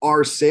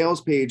our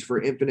sales page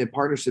for Infinite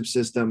Partnership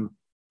System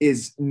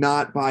is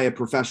not by a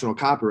professional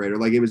copywriter.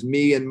 Like it was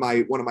me and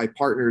one of my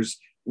partners.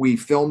 We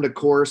filmed a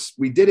course.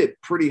 We did it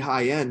pretty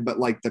high end, but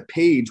like the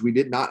page, we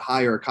did not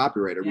hire a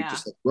copywriter. We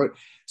just like wrote.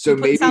 So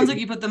maybe it sounds like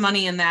you put the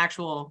money in the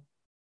actual,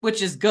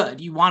 which is good.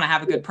 You want to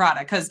have a good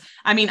product. Cause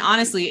I mean,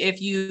 honestly,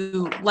 if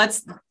you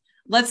let's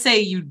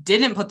say you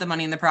didn't put the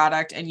money in the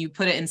product and you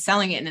put it in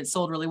selling it and it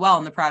sold really well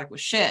and the product was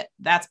shit,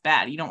 that's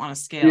bad. You don't want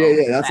to scale.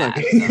 Yeah. That's not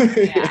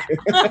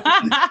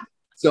good.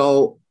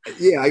 So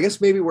I guess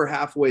maybe we're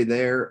halfway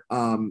there.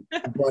 I mean,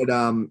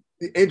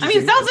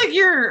 it sounds like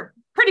you're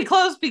pretty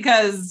close,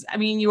 because I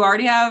mean, you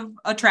already have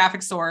a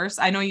traffic source.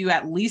 I know you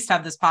at least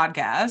have this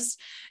podcast,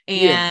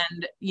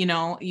 and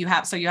you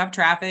have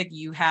traffic,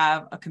 you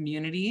have a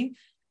community,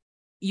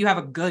 you have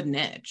a good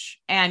niche,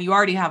 and you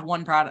already have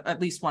one product, at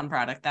least one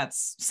product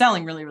that's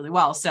selling really, really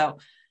well. So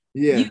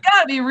you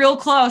gotta be real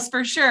close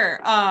for sure.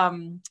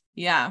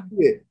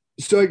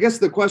 So I guess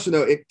the question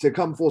though, to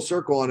come full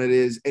circle on it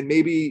is, and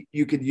maybe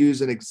you could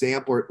use an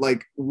example,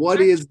 like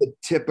what is the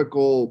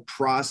typical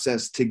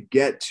process to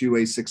get to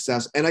a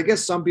success? And I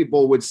guess some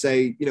people would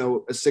say, a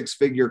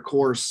 6-figure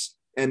course,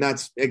 and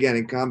that's again,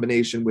 in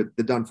combination with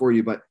the done for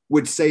you, but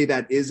would say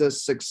that is a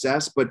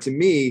success. But to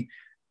me,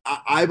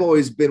 I've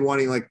always been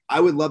wanting, like, I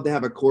would love to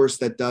have a course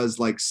that does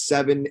like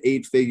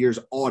 7-8 figures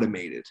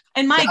automated.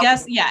 And my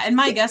guess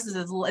is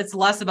it's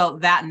less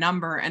about that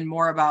number and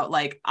more about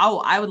like,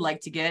 I would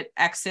like to get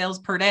X sales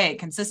per day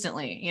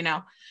consistently,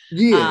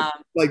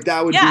 like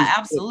that would be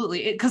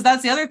absolutely. Cause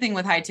that's the other thing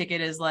with high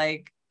ticket is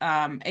like,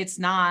 it's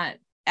not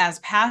as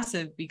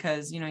passive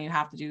because, you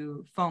have to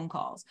do phone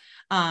calls,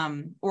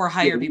 or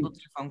hire people to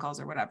do phone calls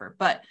or whatever,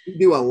 but you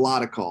do a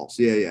lot of calls.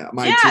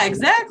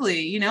 Exactly.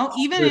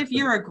 Even if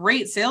you're a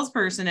great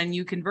salesperson and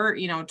you convert,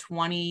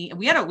 20,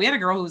 we had a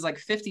girl who was like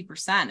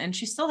 50% and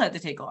she still had to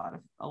take a lot.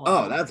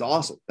 Oh, that's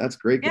awesome. That's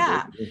great.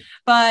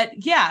 But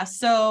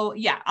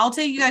I'll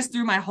take you guys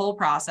through my whole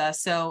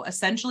process. So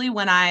essentially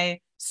when I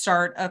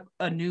start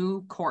a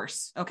new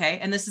course, okay.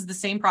 And this is the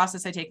same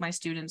process I take my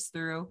students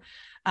through.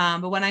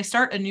 But when I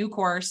start a new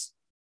course,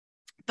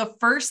 the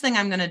first thing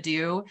I'm going to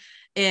do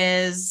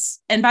is,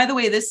 and by the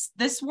way,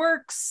 this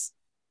works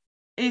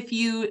if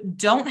you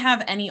don't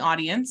have any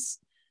audience.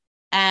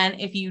 And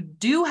if you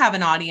do have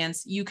an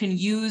audience, you can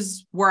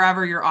use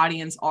wherever your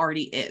audience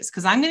already is.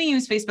 Cause I'm going to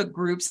use Facebook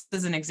groups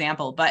as an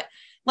example, but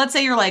let's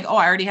say you're like, oh,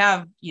 I already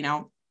have,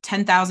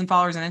 10,000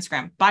 followers on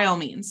Instagram. By all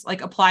means,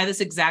 like apply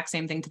this exact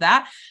same thing to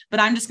that. But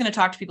I'm just going to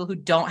talk to people who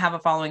don't have a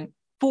following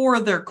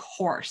for their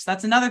course.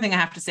 That's another thing I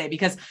have to say,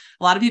 because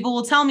a lot of people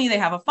will tell me they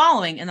have a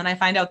following and then I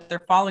find out their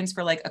followings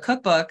for like a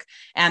cookbook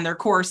and their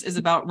course is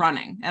about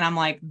running. And I'm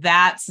like,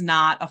 that's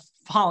not a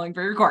following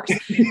for your course.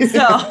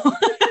 So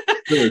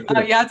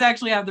you have to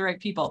actually have the right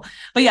people.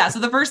 But so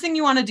the first thing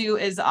you want to do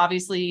is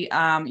obviously,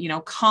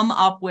 come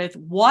up with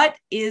what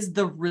is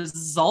the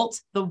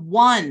result, the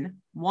one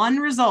one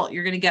result,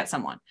 you're going to get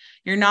someone.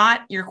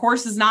 Your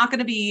course is not going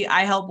to be,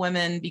 I help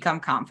women become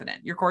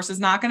confident. Your course is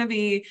not going to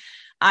be,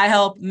 I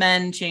help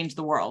men change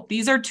the world.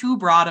 These are too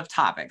broad of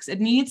topics. It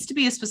needs to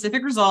be a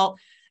specific result.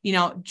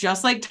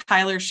 Just like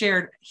Tyler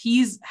shared,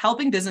 he's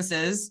helping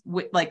businesses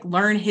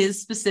learn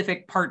his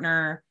specific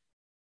partner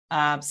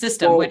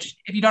system, which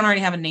if you don't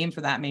already have a name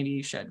for that, maybe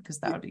you should, because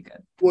that would be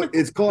good. Well,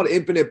 it's called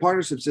Infinite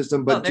Partnership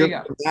System, but just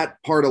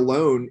that part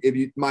alone,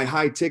 my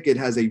high ticket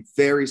has a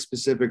very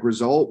specific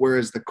result,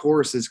 whereas the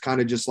course is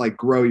kind of just like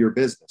grow your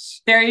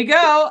business. There you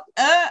go.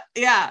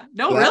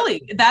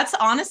 Really. That's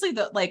honestly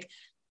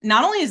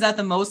not only is that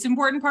the most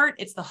important part,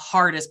 it's the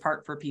hardest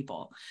part for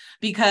people,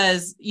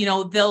 because,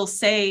 they'll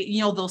say,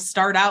 they'll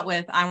start out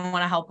with, I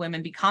want to help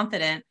women be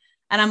confident.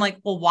 And I'm like,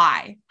 well,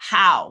 why?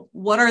 How?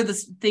 What are the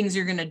things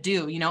you're going to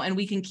do? And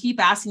we can keep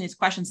asking these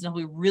questions until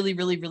we really,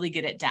 really, really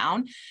get it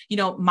down.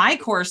 My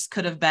course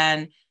could have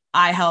been,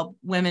 I help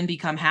women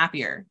become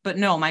happier, but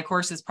no, my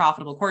course is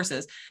Profitable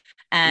Courses.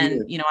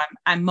 And,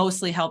 I'm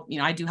mostly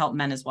I do help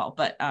men as well,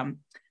 but,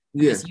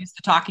 I'm just used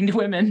to talking to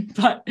women,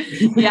 but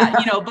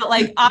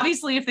but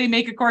obviously if they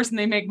make a course and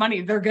they make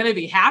money, they're going to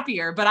be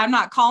happier, but I'm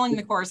not calling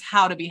the course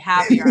how to be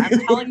happier.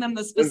 I'm telling them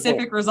the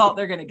specific result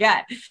they're going to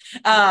get.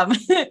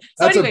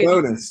 That's a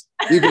bonus.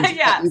 You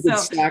can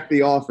stack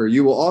the offer.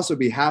 You will also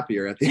be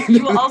happier at the end.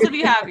 You will also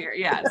be happier.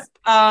 Yes.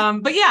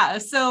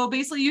 So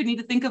basically you need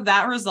to think of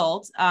that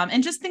result,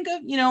 and just think of,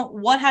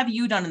 what have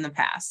you done in the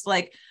past?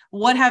 Like,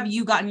 what have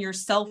you gotten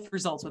yourself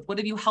results with? What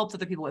have you helped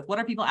other people with? What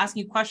are people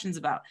asking you questions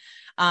about?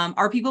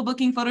 Are people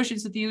booking photo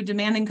shoots with you,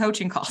 demanding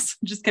coaching calls?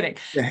 Just kidding.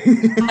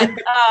 But,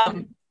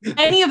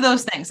 any of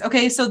those things.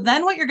 Okay. So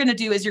then what you're going to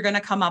do is you're going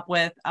to come up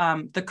with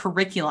the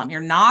curriculum.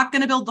 You're not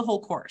going to build the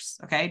whole course.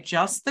 Okay.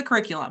 Just the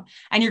curriculum.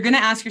 And you're going to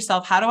ask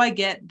yourself, how do I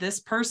get this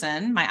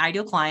person, my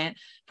ideal client,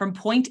 from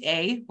point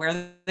A,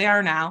 where they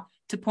are now,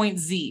 to point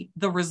Z,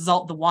 the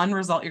one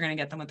result you're going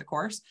to get them with the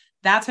course.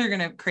 That's how you're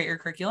going to create your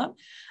curriculum.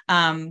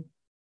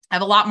 I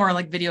have a lot more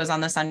videos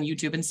on this on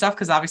YouTube and stuff,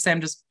 because obviously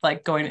I'm just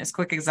going as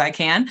quick as I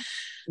can.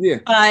 Yeah.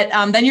 But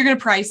then you're going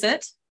to price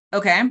it.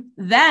 Okay.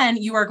 Then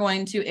you are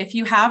going to, if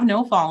you have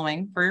no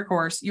following for your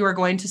course, you are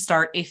going to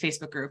start a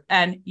Facebook group.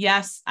 And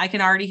yes, I can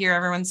already hear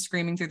everyone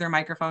screaming through their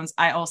microphones.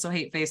 I also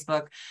hate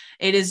Facebook.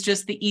 It is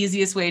just the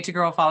easiest way to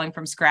grow a following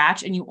from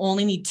scratch. And you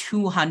only need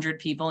 200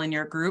 people in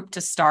your group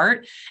to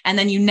start. And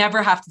then you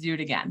never have to do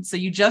it again. So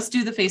you just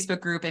do the Facebook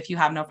group if you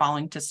have no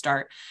following to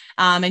start.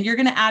 And you're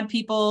going to add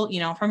people,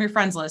 from your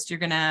friends list. You're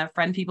going to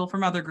friend people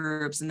from other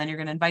groups, and then you're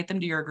going to invite them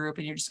to your group,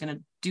 and you're just going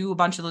to do a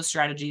bunch of those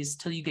strategies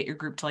till you get your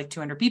group to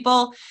 200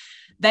 people.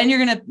 Then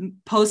you're going to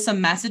post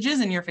some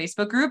messages in your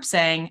Facebook group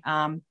saying,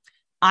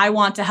 I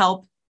want to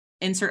help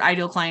insert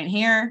ideal client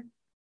here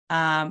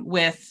I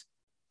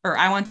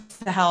want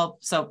to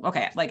help. So,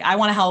 okay. I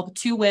want to help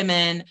 2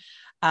 women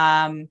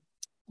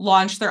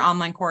launch their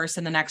online course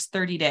in the next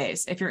 30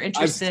 days. If you're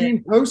interested. I've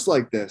seen posts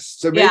like this.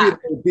 So maybe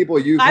people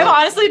use. I've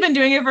honestly been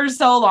doing it for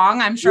so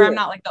long. I'm sure I'm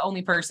not the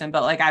only person,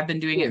 but I've been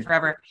doing it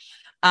forever.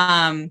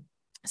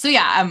 So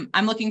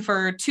I'm looking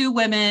for 2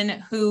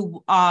 women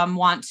who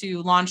want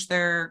to launch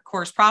their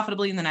course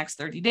profitably in the next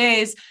 30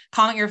 days.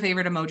 Comment your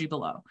favorite emoji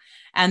below.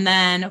 And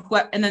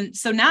then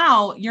so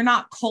now you're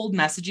not cold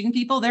messaging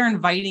people. They're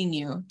inviting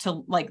you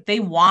to they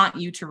want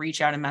you to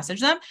reach out and message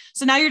them.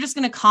 So now you're just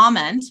going to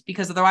comment,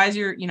 because otherwise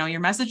your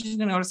message is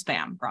going to go to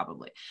spam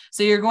probably.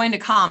 So you're going to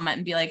comment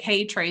and be like,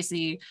 hey,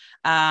 Tracy,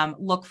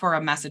 look for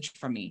a message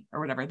from me or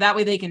whatever. That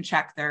way they can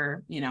check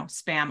their,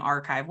 spam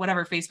archive,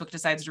 whatever Facebook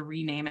decides to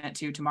rename it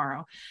to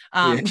tomorrow.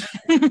 I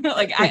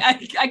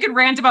could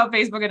rant about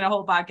Facebook in a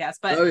whole podcast,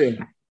 but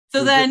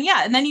so then,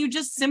 and then you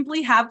just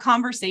simply have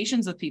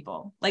conversations with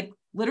people.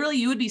 Literally,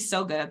 you would be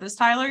so good at this,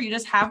 Tyler. You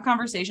just have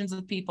conversations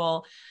with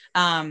people.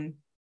 And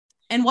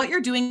what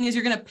you're doing is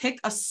you're going to pick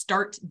a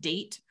start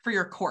date for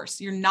your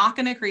course. You're not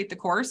going to create the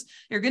course.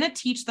 You're going to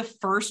teach the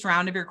first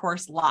round of your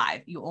course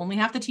live. You only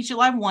have to teach it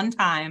live one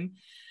time.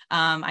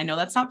 I know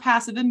that's not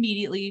passive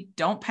immediately.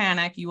 Don't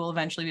panic. You will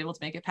eventually be able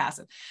to make it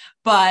passive.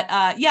 But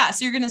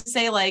so you're going to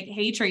say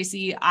hey,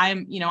 Tracy,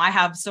 I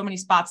have so many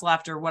spots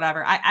left or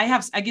whatever.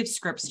 I give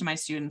scripts to my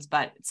students,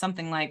 but it's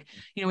something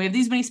we have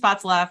these many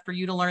spots left for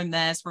you to learn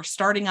this. We're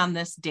starting on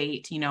this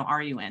date,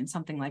 are you in?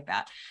 Something like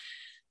that.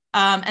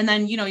 And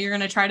then, you're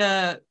going to try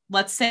to,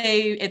 let's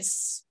say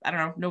it's,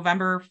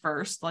 November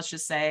 1st, let's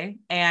just say,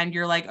 and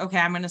you're okay,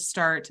 I'm going to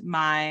start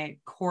my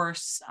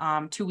course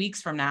 2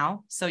 weeks from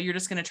now. So you're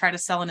just going to try to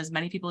sell in as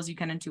many people as you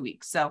can in 2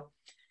 weeks. So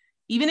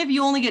even if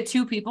you only get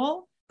 2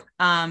 people,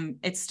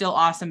 it's still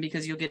awesome,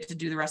 because you'll get to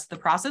do the rest of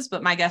the process.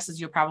 But my guess is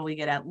you'll probably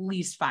get at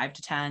least 5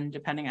 to 10,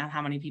 depending on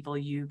how many people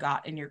you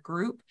got in your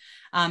group.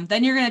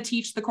 Then you're going to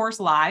teach the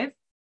course live.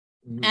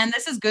 And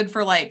this is good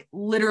for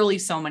literally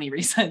so many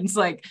reasons.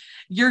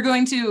 You're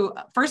going to,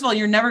 first of all,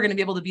 you're never going to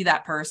be able to be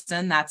that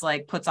person that's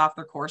puts off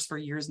their course for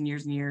years and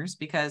years and years,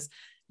 because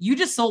you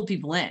just sold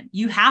people in.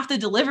 You have to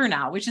deliver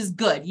now, which is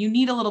good. You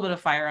need a little bit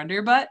of fire under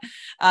your butt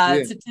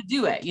to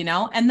do it,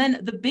 And then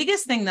the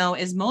biggest thing though,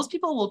 is most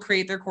people will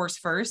create their course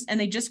first, and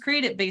they just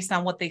create it based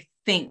on what they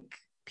think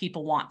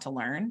people want to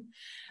learn,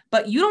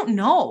 but you don't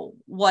know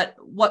what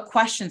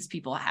questions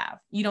people have.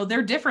 You know,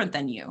 they're different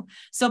than you.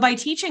 So by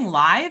teaching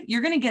live,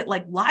 you're going to get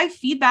like live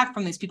feedback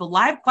from these people,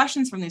 live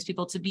questions from these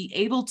people, to be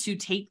able to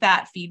take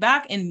that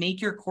feedback and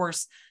make your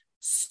course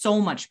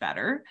so much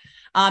better.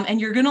 And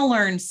you're going to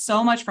learn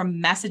so much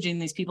from messaging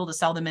these people to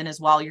sell them in as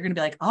well. You're going to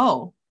be like,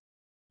 oh,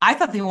 I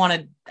thought they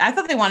wanted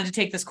to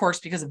take this course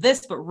because of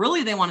this, but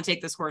really they want to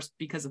take this course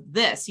because of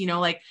this. You know,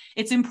 like,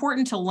 it's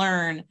important to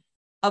learn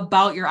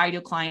about your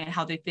ideal client,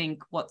 how they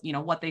think, what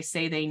they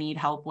say they need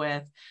help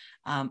with,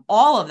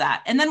 all of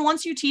that. And then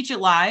once you teach it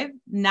live,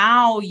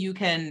 now you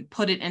can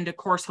put it into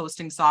course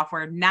hosting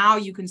software. Now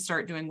you can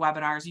start doing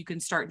webinars. You can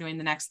start doing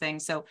the next thing.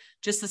 So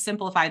just to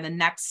simplify, the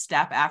next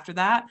step after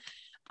that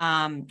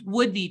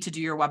would be to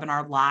do your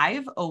webinar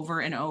live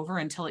over and over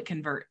until it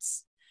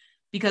converts.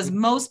 Because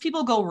most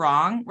people go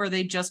wrong where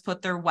they just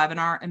put their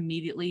webinar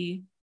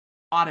immediately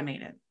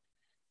automated.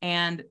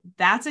 And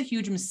that's a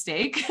huge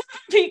mistake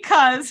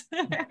because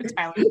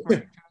Tyler's working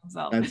for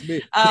himself. That's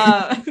me.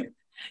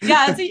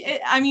 Yeah,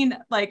 I mean,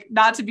 like,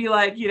 not to be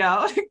like,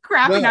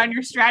 crapping on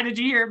your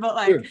strategy here, but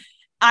like, sure.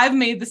 I've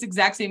made this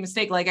exact same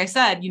mistake. Like I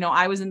said,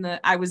 I was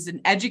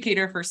an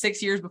educator for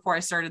 6 years before I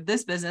started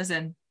this business.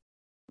 And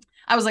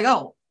I was like,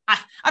 oh,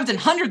 I've done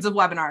hundreds of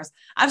webinars.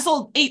 I've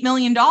sold $8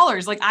 million.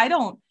 Like,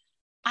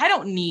 I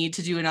don't need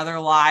to do another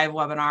live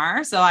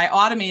webinar. So I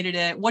automated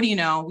it. What do you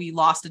know? We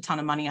lost a ton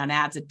of money on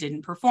ads. It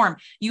didn't perform.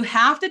 You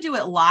have to do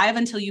it live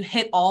until you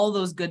hit all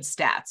those good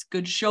stats,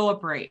 good show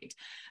up rate,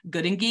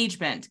 good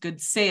engagement,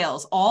 good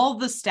sales, all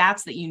the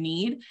stats that you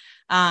need.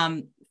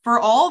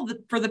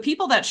 For the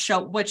people that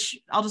show, which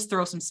I'll just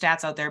throw some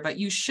stats out there, but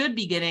you should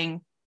be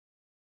getting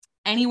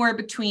anywhere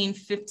between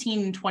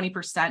 15 and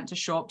 20% to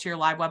show up to your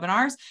live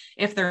webinars.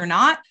 If they're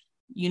not,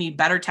 you need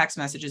better text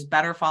messages,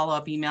 better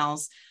follow-up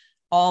emails,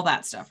 all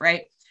that stuff,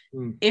 right?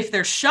 If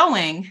they're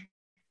showing,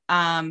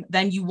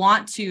 then you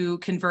want to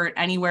convert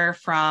anywhere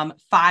from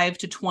 5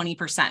 to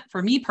 20%.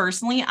 For me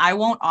personally, I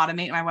won't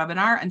automate my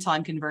webinar until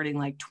I'm converting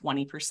like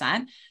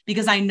 20%,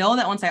 because I know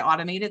that once I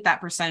automate it,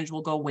 that percentage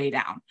will go way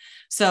down.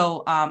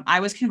 So I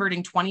was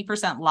converting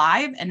 20%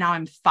 live, and now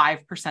I'm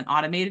 5%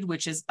 automated,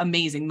 which is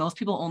amazing. Most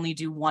people only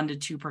do 1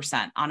 to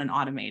 2% on an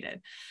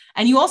automated.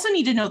 And you also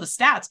need to know the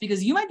stats,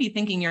 because you might be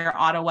thinking your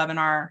auto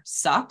webinar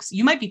sucks.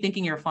 You might be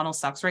thinking your funnel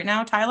sucks right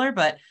now, Tyler,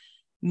 but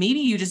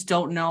maybe you just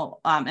don't know.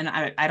 And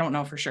I don't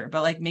know for sure,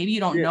 but like, maybe you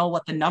don't know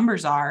what the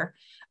numbers are,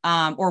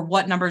 or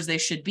what numbers they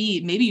should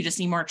be. Maybe you just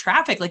need more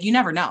traffic. Like, you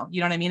never know.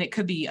 You know what I mean? It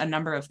could be a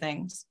number of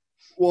things.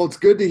 Well, it's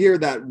good to hear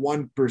that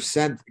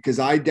 1%, because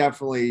I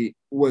definitely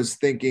was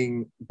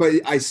thinking, but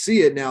I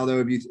see it now though.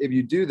 If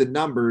you do the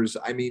numbers,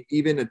 I mean,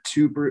 even a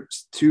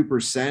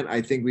 2%,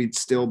 I think we'd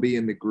still be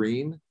in the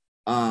green.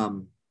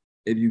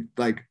 If you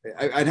like,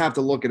 I'd have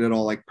to look at it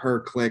all like per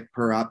click,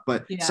 per up,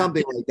 but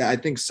something like that. I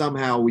think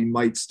somehow we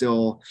might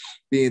still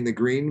be in the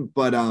green,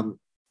 but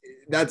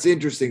that's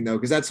interesting though,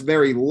 because that's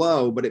very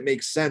low, but it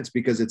makes sense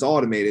because it's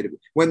automated.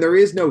 When there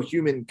is no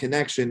human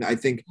connection, I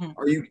think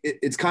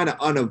it's kind of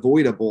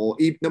unavoidable.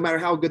 No matter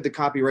how good the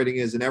copywriting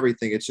is and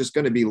everything, it's just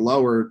going to be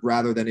lower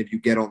rather than if you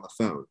get on the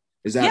phone.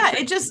 Is that? Yeah,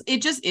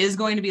 it just is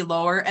going to be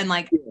lower. And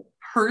like,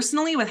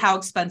 personally, with how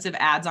expensive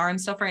ads are and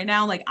stuff right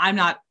now, like, I'm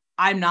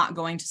not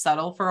going to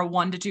settle for a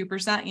 1 to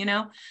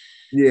 2%,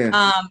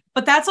 Yeah.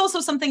 But that's also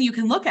something you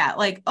can look at,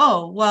 like,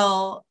 oh,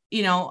 well,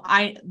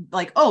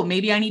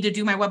 maybe I need to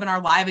do my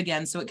webinar live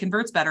again so it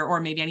converts better, or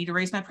maybe I need to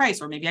raise my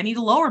price, or maybe I need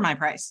to lower my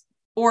price,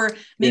 or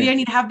maybe I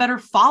need to have better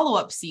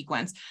follow-up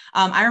sequence.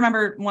 I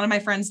remember one of my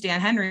friends,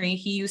 Dan Henry,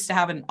 he used to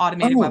have an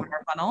automated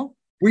webinar funnel.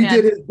 We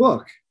did his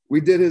book.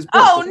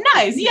 Oh,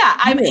 nice. Yeah.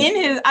 I'm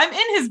in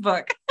his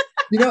book.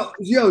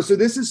 So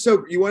this is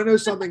you want to know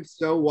something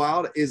so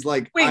wild is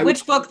like, wait,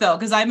 which book though?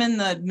 Because I'm in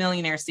the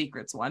Millionaire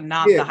Secrets one,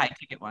 not the high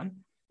ticket one.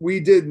 We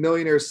did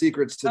Millionaire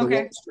Secrets to the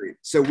Wall Street.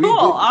 So cool.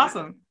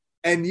 Awesome.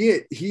 And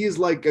yet he is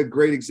like a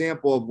great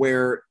example of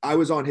where I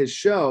was on his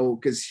show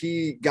because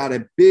he got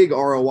a big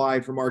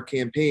ROI from our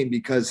campaign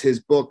because his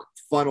book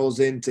funnels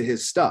into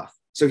his stuff.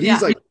 So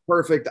he's like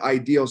perfect,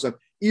 ideal. So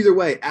either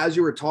way, as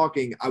you were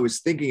talking, I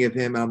was thinking of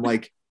him and I'm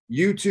like,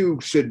 you two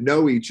should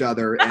know each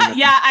other. And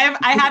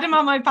I had him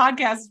on my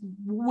podcast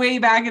way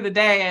back in the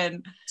day,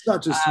 and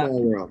such a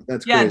small world.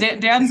 That's crazy.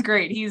 Dan's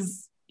great.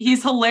 He's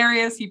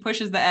hilarious. He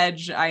pushes the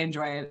edge. I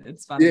enjoy it.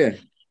 It's fun. Yeah.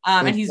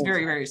 And he's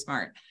very, very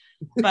smart.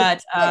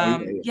 But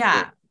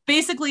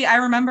basically, I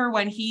remember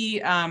when he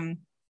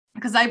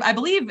because I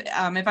believe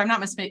if I'm not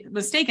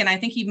mistaken, I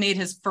think he made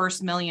his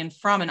first $1 million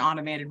from an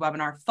automated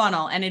webinar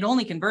funnel, and it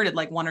only converted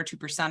like 1 or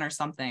 2% or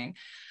something,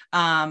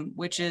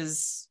 which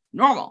is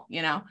normal,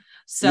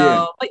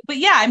 So, but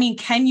yeah, I mean,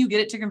 can you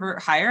get it to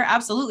convert higher?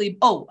 Absolutely.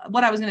 Oh,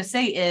 what I was going to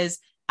say is,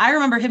 I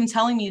remember him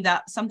telling me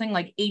that something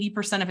like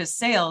 80% of his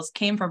sales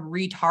came from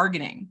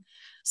retargeting.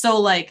 So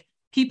like,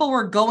 people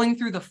were going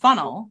through the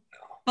funnel,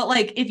 but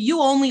like, if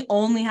you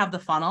only have the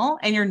funnel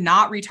and you're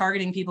not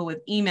retargeting people with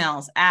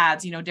emails,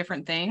 ads,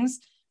 different things,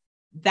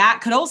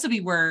 that could also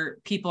be where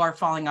people are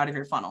falling out of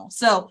your funnel.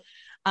 So,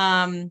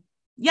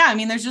 yeah, I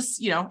mean, there's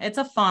just, it's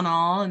a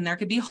funnel and there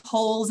could be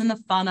holes in the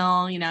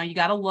funnel, you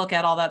got to look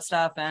at all that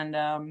stuff.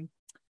 And,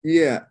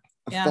 yeah.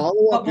 yeah,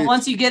 Follow but up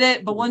once you get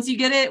it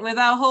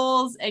without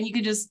holes and you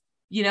could just,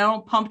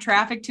 pump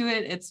traffic to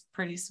it, it's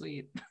pretty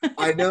sweet.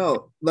 I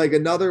know, like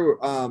another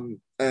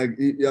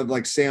of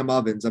like Sam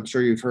Ovens. I'm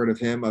sure you've heard of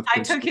him. I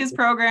took his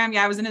program.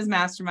 Yeah, I was in his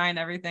mastermind,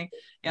 everything.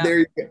 Yeah. There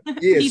you go.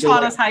 Yeah, he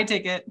taught us high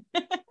ticket.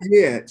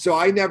 Yeah. So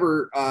I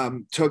never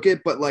took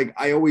it, but like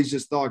I always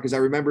just thought, because I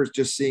remember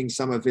just seeing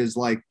some of his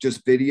like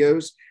just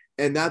videos,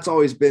 and that's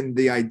always been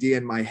the idea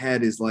in my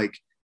head is like,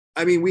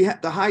 I mean, we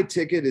have the high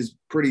ticket is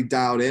pretty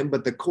dialed in,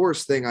 but the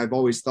course thing, I've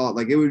always thought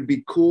like it would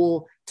be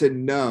cool to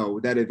know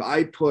that if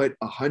I put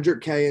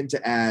 100K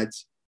into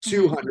ads,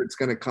 200 is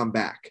going to come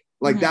back.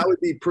 Like that would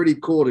be pretty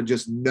cool to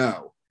just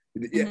know,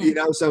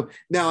 so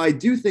now I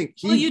do think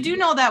you do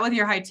know that with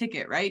your high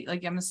ticket, right?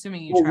 Like I'm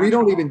assuming we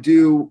don't even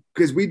do,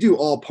 because we do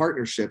all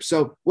partnerships.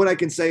 So what I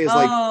can say is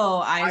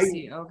I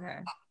see. Okay.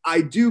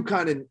 I do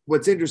kind of,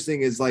 what's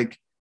interesting is like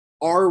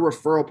our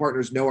referral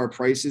partners know our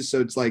prices.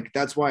 So it's like,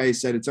 that's why I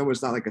said it's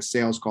almost not like a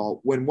sales call.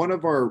 When one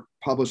of our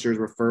publishers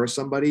refers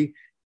somebody,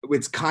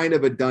 it's kind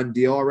of a done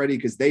deal already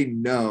because they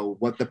know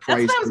what the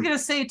price. That's what I was going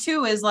to say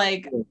too, is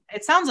like,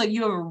 it sounds like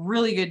you have a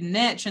really good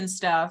niche and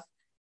stuff,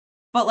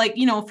 but like,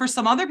 for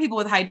some other people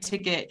with high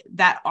ticket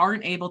that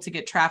aren't able to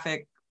get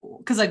traffic,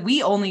 because like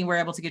we only were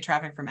able to get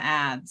traffic from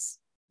ads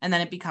and then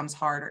it becomes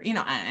harder,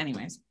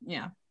 anyways.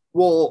 Yeah.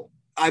 Well,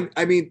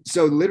 I mean,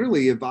 so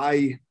literally if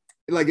I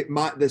like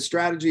the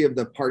strategy of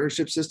the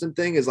partnership system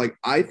thing is like,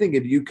 I think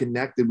if you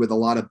connected with a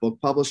lot of book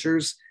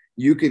publishers,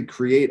 you could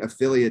create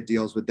affiliate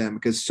deals with them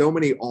because so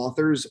many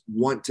authors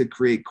want to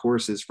create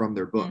courses from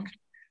their book.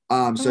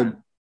 So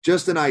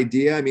just an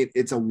idea. I mean,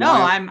 it's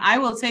I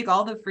will take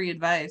all the free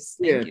advice.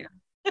 Thank you.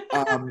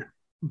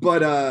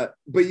 But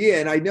yeah,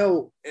 and I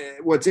know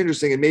what's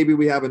interesting, and maybe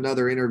we have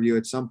another interview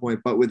at some point,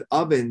 but with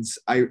Ovens,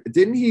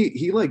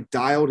 he like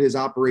dialed his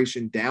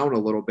operation down a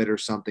little bit or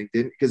something,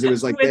 because it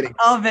was like with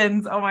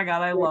Ovens. Oh my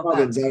God. I love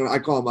Ovens. that. I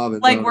call him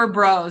Ovens. Like we're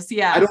bros.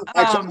 Yeah.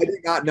 I did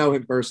not know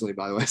him personally,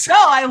 by the way. No,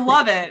 I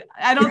love it.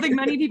 I don't think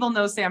many people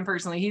know Sam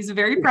personally. He's a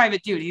very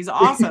private dude. He's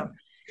awesome.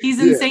 He's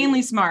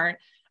insanely smart.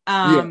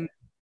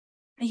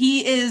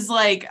 He is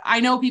like, I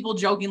know people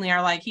jokingly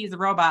are like, he's a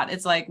robot.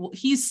 It's like, well,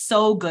 he's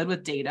so good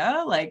with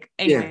data. Like,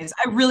 anyways,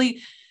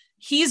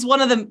 he's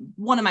one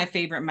of my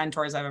favorite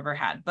mentors I've ever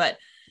had. But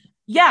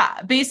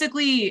yeah,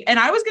 basically, and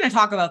I was going to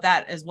talk about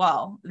that as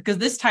well, because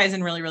this ties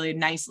in really, really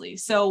nicely.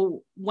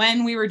 So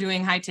when we were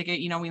doing high ticket,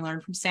 we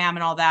learned from Sam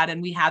and all that,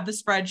 and we had the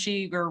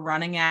spreadsheet, we were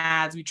running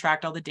ads, we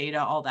tracked all the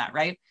data, all that,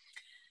 right?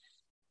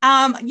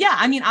 Yeah,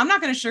 I mean, I'm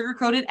not going to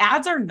sugarcoat it.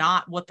 Ads are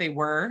not what they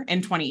were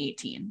in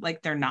 2018.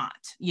 Like they're not,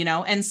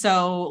 and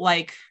so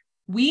like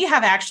I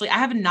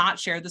have not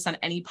shared this on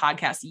any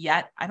podcast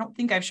yet. I don't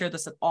think I've shared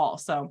this at all.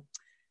 So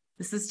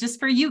this is just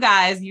for you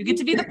guys. You get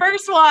to be the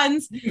first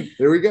ones.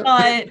 There we go.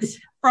 But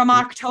from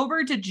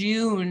October to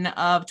June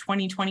of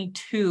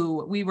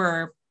 2022, we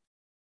were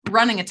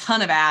running a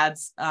ton of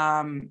ads.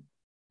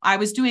 I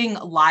was doing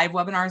live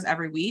webinars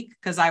every week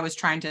because I was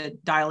trying to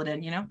dial it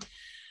in,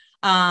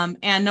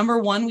 and number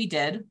one, we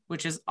did,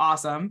 which is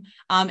awesome.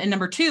 And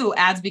number two,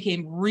 ads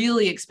became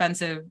really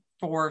expensive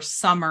for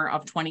summer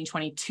of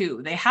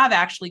 2022. They have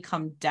actually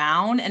come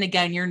down. And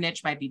again, your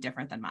niche might be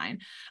different than mine.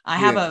 I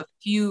have a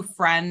few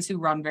friends who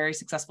run very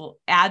successful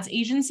ads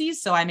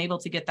agencies. So I'm able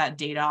to get that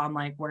data on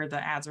like where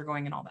the ads are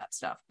going and all that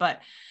stuff.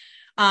 But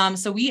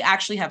so we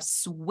actually have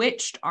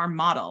switched our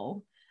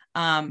model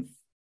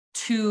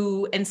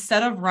to,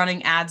 instead of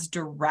running ads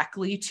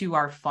directly to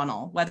our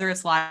funnel, whether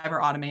it's live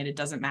or automated,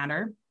 doesn't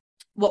matter.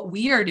 What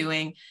we are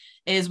doing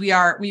is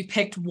we've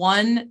picked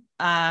one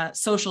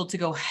social to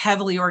go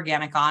heavily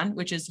organic on,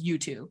 which is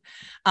YouTube.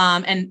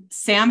 And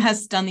Sam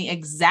has done the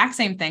exact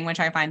same thing,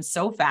 which I find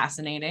so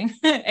fascinating.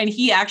 And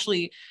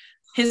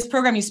his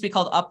program used to be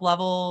called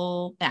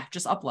UpLevel,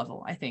 just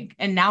UpLevel, I think.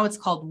 And now it's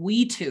called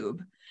WeTube.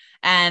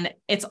 And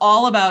it's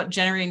all about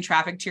generating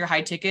traffic to your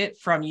high ticket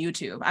from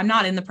YouTube. I'm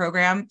not in the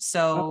program,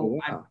 so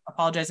I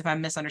apologize if I'm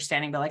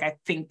misunderstanding, but like, I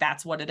think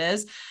that's what it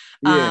is.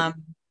 Yeah.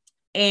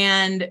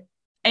 And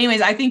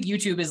anyways, I think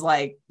YouTube is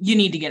like, you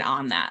need to get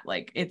on that.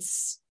 Like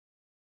it's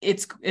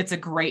a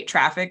great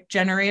traffic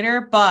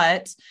generator,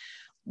 but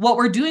what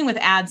we're doing with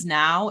ads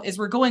now is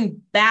we're going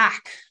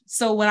back.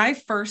 So when I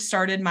first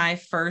started my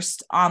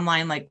first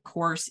online like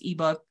course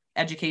ebook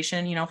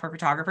education, for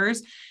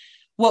photographers,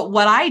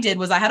 what I did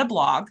was I had a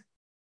blog.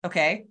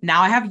 Okay.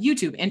 Now I have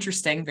YouTube.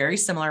 Interesting. Very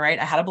similar, right?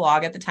 I had a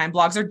blog at the time.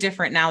 Blogs are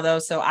different now though.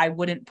 So I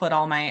wouldn't put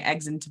all my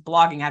eggs into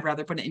blogging. I'd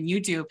rather put it in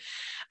YouTube.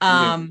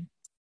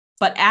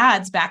 But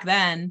ads back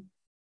then,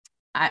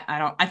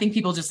 I think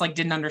people just like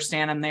didn't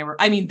understand them. They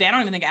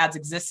don't even think ads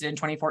existed in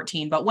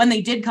 2014, but when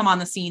they did come on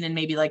the scene in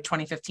maybe like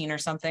 2015 or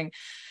something,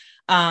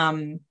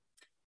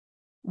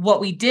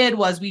 what we did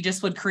was we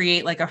just would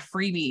create like a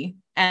freebie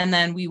and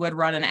then we would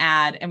run an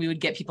ad and we would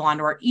get people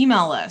onto our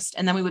email list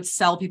and then we would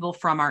sell people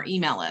from our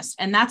email list.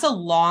 And that's a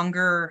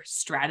longer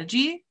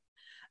strategy.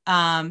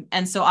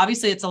 And so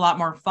obviously it's a lot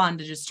more fun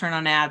to just turn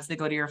on ads, they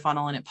go to your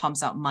funnel and it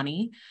pumps out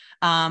money.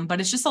 But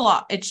it's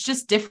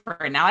just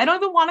different now. I don't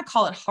even want to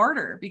call it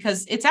harder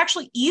because it's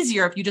actually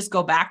easier if you just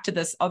go back to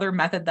this other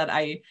method that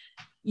I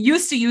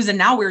used to use and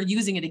now we're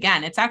using it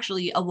again. It's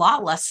actually a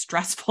lot less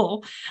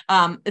stressful.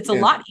 It's a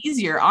lot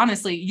easier,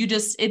 honestly.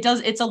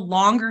 It's a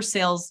longer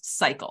sales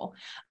cycle.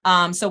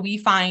 So we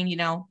find,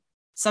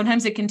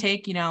 sometimes it can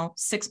take,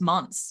 6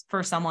 months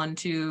for someone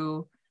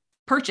to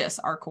purchase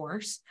our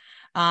course.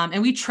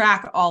 And we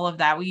track all of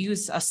that. We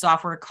use a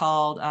software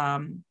called,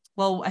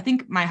 I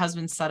think my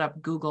husband set up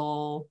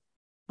Google,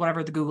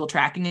 whatever the Google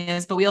tracking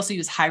is, but we also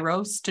use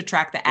Hyros to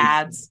track the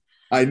ads.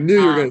 I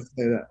knew you were going to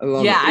say that. I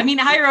love it. I mean,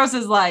 Hyros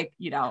is like,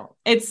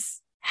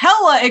 it's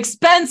hella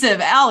expensive.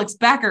 Alex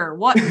Becker,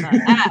 what in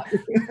the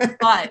F?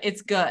 But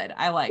it's good.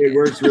 I like it. It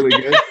works really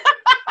good.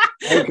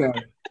 Okay.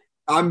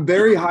 I'm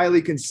very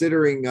highly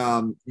considering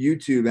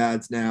YouTube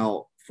ads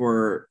now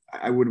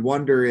I would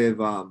wonder if,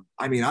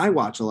 I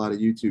watch a lot of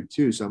YouTube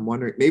too. So I'm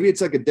wondering, maybe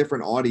it's like a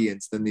different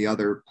audience than the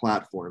other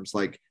platforms,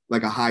 like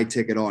a high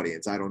ticket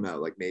audience. I don't know.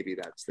 Like maybe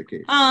that's the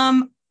case.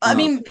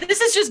 This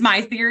is just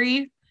my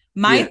theory.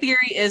 My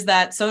theory is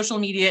that social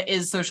media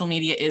is social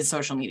media is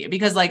social media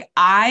because like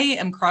I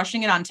am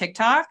crushing it on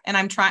TikTok and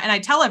I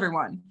tell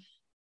everyone,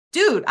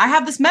 dude, I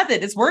have this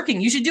method. It's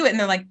working. You should do it. And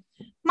they're like,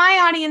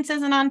 my audience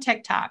isn't on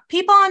TikTok.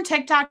 People on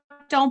TikTok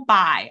don't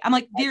buy. I'm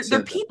like,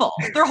 they're people.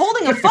 They're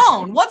holding a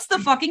phone. What's the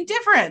fucking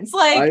difference?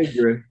 Like, I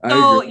agree.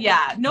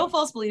 Yeah, no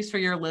false beliefs for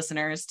your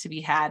listeners to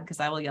be had because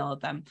I will yell at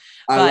them.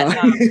 But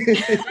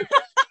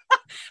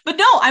but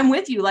no, I'm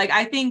with you. Like,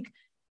 I think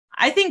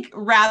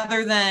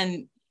rather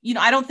than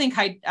I don't think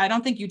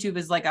YouTube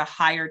is like a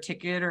higher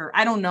ticket or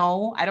I don't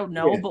know.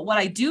 Yeah. But what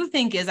I do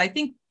think is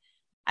and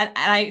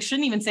I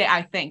shouldn't even say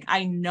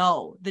I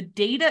know the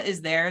data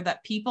is there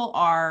that people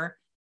are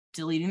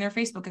deleting their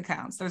Facebook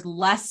accounts. There's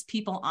less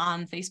people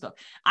on Facebook.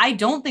 I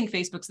don't think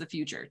Facebook's the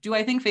future. Do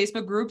I think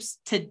Facebook groups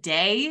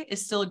today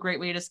is still a great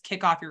way to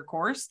kick off your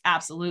course?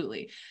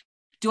 Absolutely.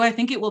 Do I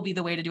think it will be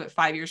the way to do it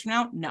 5 years from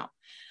now? No.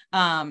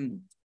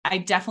 I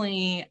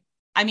definitely,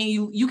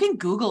 you can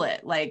Google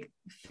it. Like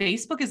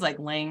Facebook is like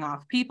laying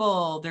off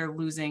people. They're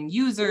losing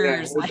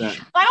users. I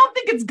don't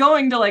think it's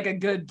going to like a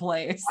good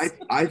place.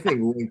 I think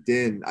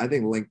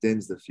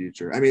LinkedIn's the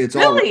future. It's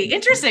really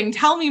interesting.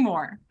 Tell me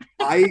more.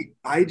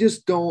 I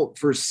just don't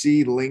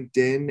foresee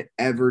LinkedIn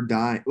ever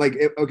dying. Like,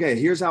 okay,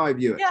 here's how I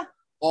view it. Yeah.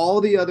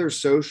 All the other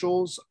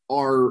socials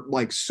are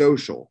like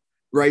social,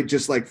 right?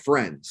 Just like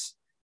friends.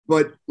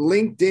 But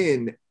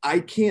LinkedIn, I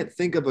can't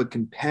think of a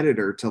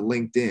competitor to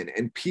LinkedIn.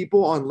 And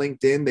people on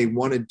LinkedIn, they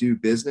want to do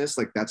business.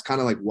 Like that's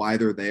kind of like why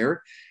they're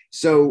there.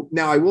 So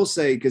now I will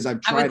say, because I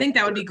would think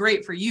that would be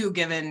great for you,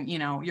 given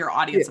your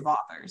audience of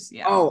authors.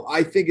 Yeah. Oh,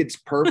 I think it's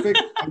perfect.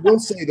 I will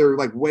say they're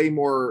like way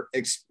more.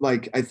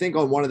 I think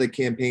on one of the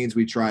campaigns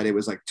we tried, it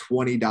was like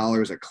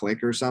 $20 a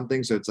click or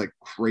something. So it's like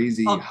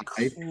crazy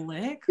high.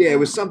 Click? Yeah, it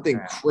was something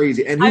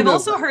crazy. And I've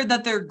also heard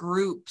that their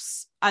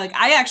groups.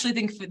 I actually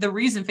think the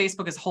reason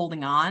Facebook is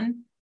holding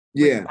on,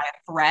 by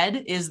a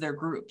thread, is their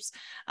groups.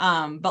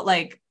 But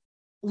like.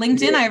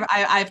 LinkedIn,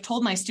 I've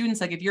told my students,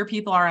 like, if your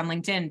people are on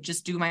LinkedIn,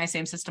 just do my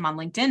same system on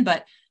LinkedIn.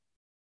 But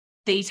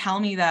they tell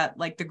me that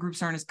like the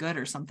groups aren't as good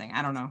or something.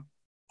 I don't know.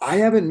 I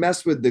haven't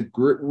messed with the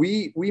group.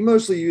 We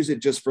mostly use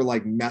it just for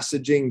like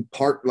messaging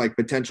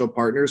potential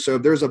partners. So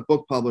if there's a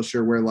book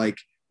publisher where like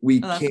we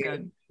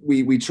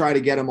try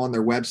to get them on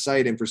their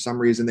website and for some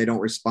reason they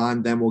don't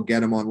respond, then we'll get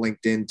them on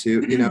LinkedIn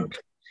too,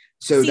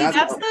 So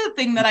that's the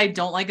thing that I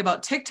don't like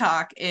about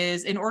TikTok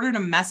is in order to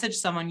message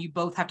someone, you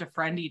both have to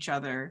friend each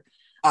other.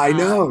 I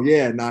know.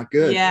 Not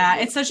good. Yeah.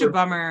 It's such a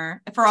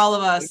bummer for all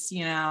of us,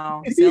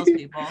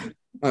 salespeople.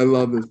 I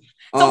love this.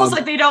 It's almost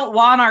like they don't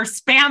want our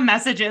spam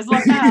messages.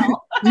 What the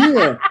hell?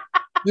 Yeah.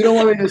 You don't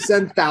want me to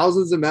send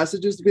thousands of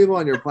messages to people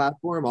on your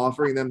platform,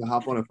 offering them to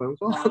hop on a phone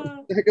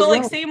call? But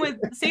like same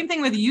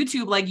thing with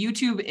YouTube. Like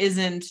YouTube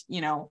isn't,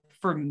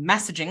 for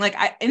messaging. Like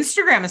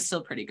Instagram is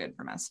still pretty good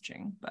for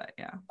messaging, but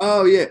yeah.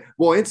 Oh yeah.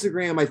 Well,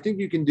 Instagram, I think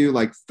you can do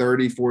like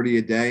 30, 40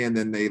 a day. And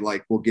then they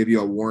like will give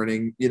you a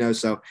warning,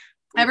 so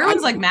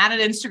everyone's like mad at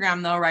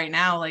Instagram though right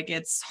now. Like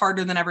it's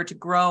harder than ever to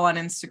grow on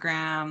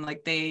Instagram.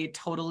 Like they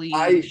totally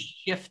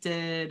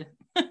shifted.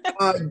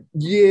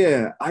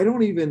 Yeah. I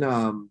don't even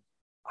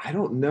I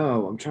don't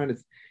know. I'm trying to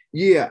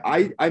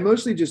I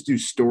mostly just do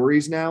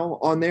stories now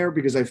on there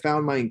because I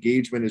found my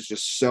engagement is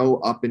just so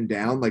up and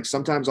down. Like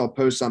sometimes I'll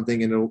post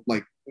something and it'll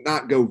like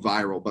not go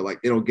viral, but like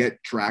it'll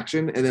get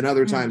traction. And then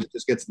other times it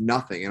just gets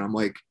nothing. And I'm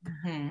like,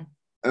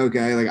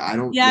 okay, like I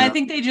don't know. I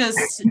think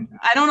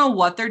I don't know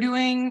what they're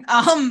doing.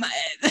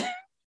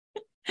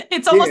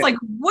 It's almost like,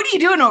 what are you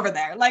doing over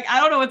there? Like, I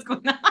don't know what's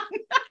going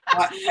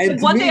on.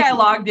 One day I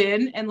logged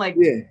in and like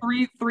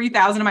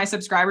 3,000 of my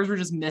subscribers were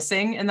just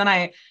missing. And then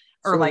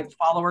like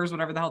followers,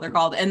 whatever the hell they're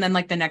called. And then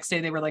like the next day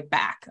they were like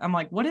back. I'm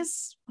like,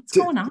 what's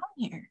going on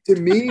here? To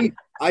me,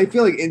 I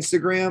feel like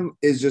Instagram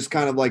is just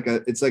kind of like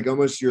it's like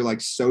almost your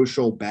like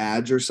social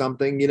badge or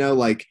something,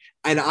 like,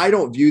 and I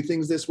don't view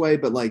things this way,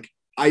 but like,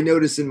 I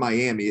notice in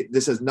Miami,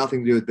 this has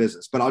nothing to do with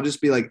business, but I'll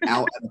just be like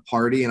out at a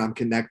party and I'm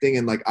connecting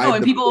and like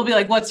and people will be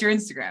like, "What's your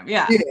Instagram?"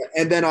 Yeah.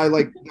 And then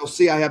you'll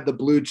see I have the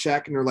blue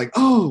check and they're like,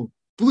 "Oh,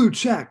 blue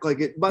check." Like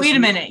it must. Wait a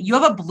minute, you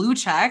have a blue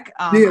check?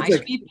 I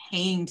should be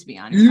paying to be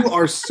on your You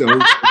are so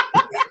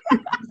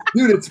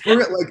dude, it's for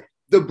it. Like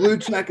the blue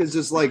check is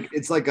just like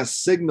it's like a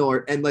signal.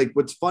 And like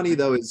what's funny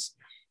though is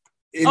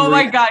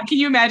my God, can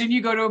you imagine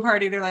you go to a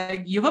party, they're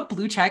like, "You have a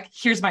blue check,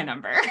 here's my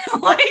number."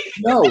 Like,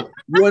 no,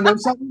 you want to know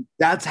something?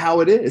 That's how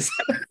it is.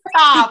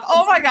 Stop.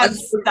 Oh my God,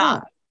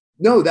 stop.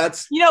 No,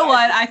 that's you know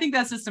what? I think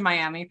that's just a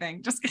Miami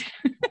thing. Just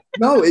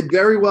no, it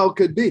very well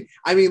could be.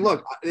 I mean,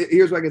 look,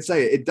 here's what I can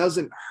say. It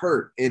doesn't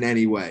hurt in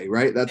any way,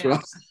 right? That's what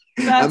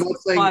I'm not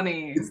saying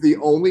funny. It's the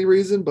only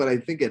reason, but I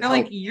think they're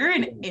like, "You're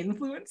an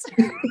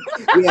influencer."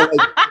 Yeah,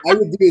 like, I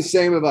would do the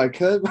same if I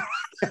could.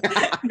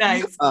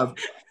 Nice.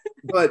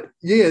 But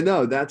yeah,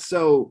 no, that's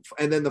so.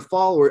 And then the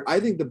follower, I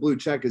think the blue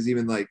check is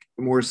even like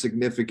more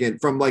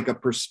significant from like a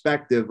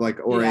perspective, like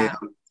or a.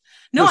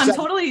 No, I'm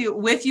totally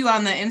with you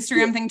on the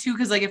Instagram thing too.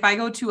 Cause like if I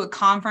go to a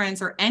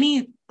conference or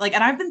any like,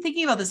 and I've been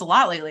thinking about this a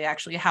lot lately,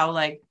 actually, how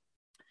like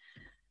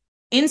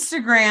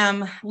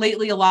Instagram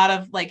lately, a lot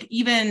of like,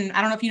 even,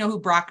 I don't know if you know who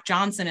Brock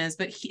Johnson is,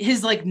 but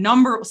his like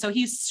number, so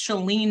he's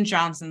Chalene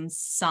Johnson's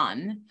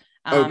son.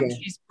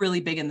 She's really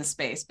big in the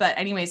space, but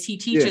anyways, he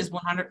teaches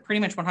pretty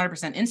much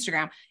 100%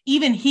 Instagram.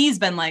 Even he's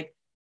been like,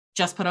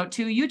 just put out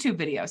 2 YouTube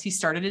videos. He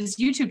started his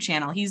YouTube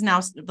channel. He's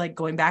now like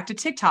going back to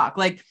TikTok.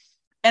 Like,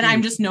 and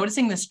I'm just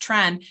noticing this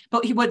trend,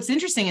 but what's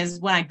interesting is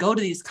when I go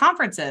to these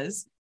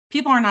conferences,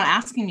 people are not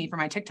asking me for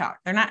my TikTok.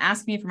 They're not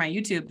asking me for my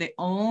YouTube. They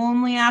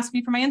only ask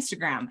me for my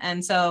Instagram.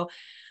 And so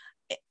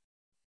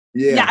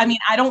yeah, I mean,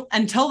 I don't,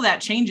 until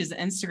that changes,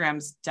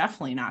 Instagram's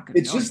definitely not going to.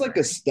 It's just like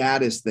a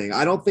status thing.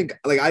 I don't think,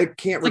 like, I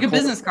can't. It's like a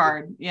business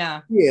card.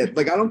 Yeah. Yeah.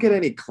 Like, I don't get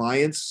any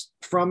clients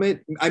from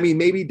it. I mean,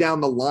 maybe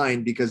down the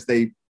line because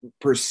they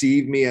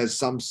perceive me as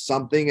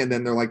something, and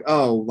then they're like,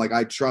 oh, like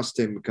I trust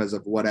him because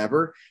of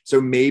whatever.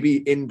 So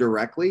maybe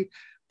indirectly,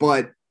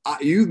 but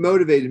you've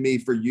motivated me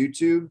for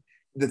YouTube.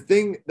 The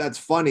thing that's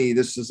funny,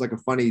 this is like a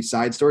funny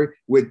side story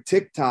with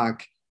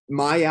TikTok.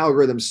 My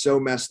algorithm's so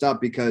messed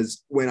up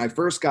because when I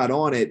first got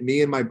on it,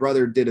 me and my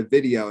brother did a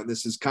video, and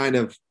this is kind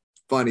of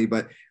funny,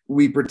 but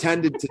we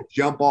pretended to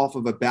jump off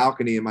of a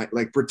balcony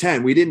and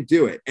pretend we didn't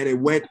do it. And it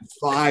went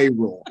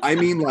viral. I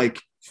mean,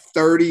 like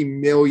 30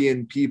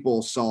 million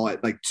people saw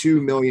it, like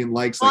 2 million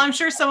likes. Well, I'm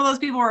sure some of those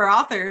people were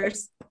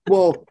authors.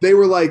 Well, they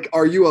were like,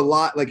 are you a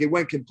lot? Like it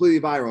went completely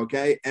viral.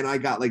 Okay. And I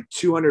got like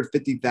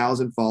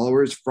 250,000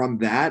 followers from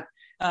that.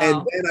 And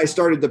then I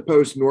started to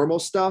post normal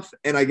stuff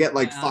and I get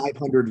like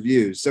 500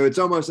 views. So it's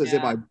almost as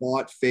if I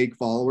bought fake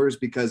followers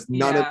because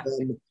none of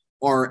them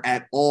are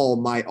at all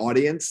my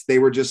audience. They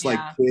were just like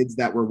kids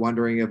that were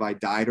wondering if I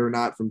died or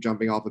not from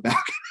jumping off a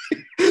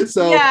balcony.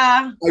 So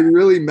I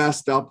really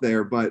messed up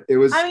there, but it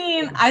was. I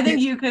mean, I think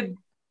you could,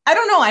 I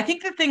don't know. I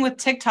think the thing with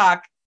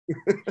TikTok,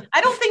 I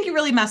don't think you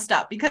really messed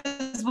up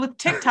because with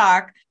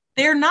TikTok,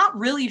 they're not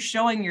really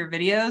showing your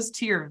videos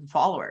to your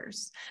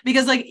followers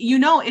because like, you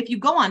know, if you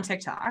go on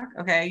TikTok,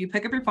 okay, you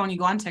pick up your phone, you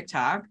go on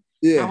TikTok.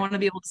 I want to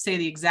be able to say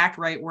the exact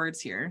right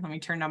words here. Let me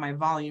turn down my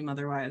volume.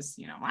 Otherwise,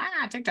 you know,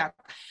 TikTok.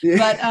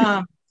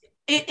 But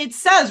it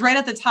says right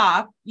at the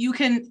top, you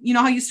can, you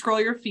know how you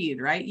scroll your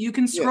feed, right? You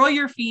can scroll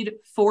your feed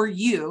for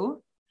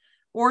you,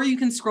 or you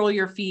can scroll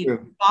your feed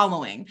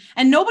following.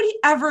 And nobody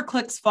ever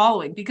clicks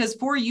following because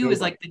for you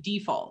is like the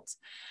default.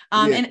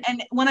 And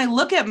when I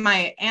look at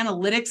my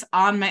analytics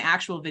on my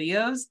actual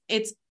videos,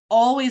 it's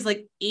always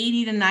like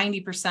 80 to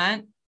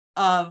 90%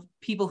 of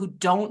people who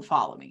don't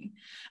follow me.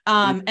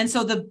 And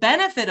so the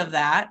benefit of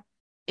that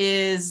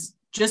is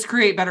just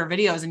create better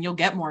videos and you'll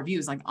get more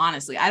views. Like,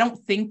 honestly, I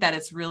don't think that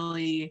it's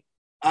really.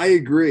 I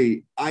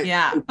agree.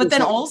 But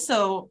then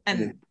also,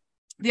 and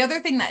the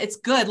other thing that it's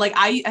good, like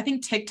I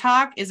think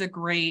TikTok is a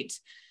great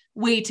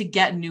way to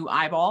get new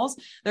eyeballs.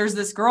 There's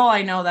this girl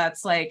I know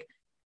that's like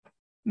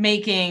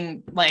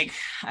making like,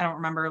 I don't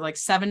remember, like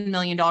 $7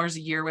 million a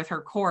year with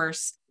her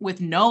course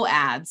with no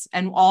ads.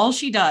 And all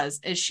she does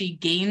is she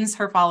gains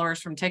her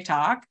followers from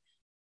TikTok,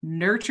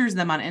 nurtures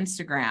them on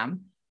Instagram,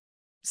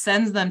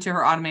 sends them to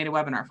her automated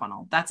webinar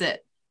funnel. That's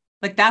it.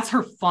 Like that's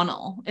her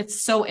funnel.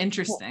 It's so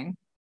interesting.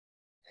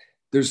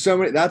 There's so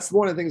many. That's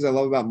one of the things I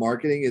love about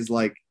marketing is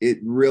like it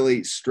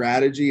really,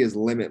 strategy is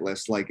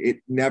limitless. Like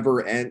it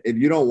never ends. If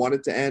you don't want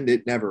it to end,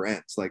 it never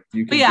ends. Like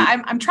you can.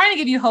 But I'm trying to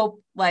give you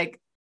hope. Like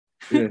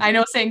I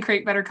know saying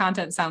create better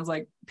content sounds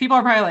like people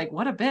are probably like,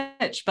 what a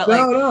bitch. But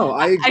no,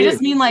 I agree. I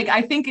just mean like,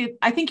 I think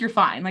you're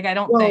fine. Like, I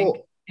don't think.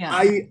 Yeah.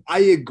 I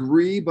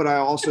agree, but I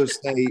also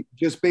say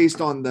just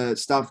based on the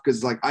stuff,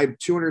 because like I have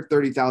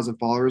 230,000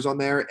 followers on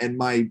there and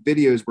my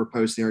videos we're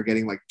posting are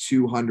getting like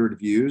 200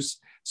 views.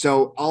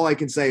 So all I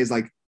can say is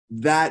like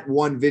that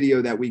one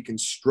video that we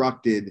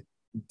constructed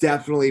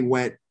definitely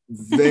went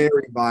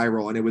very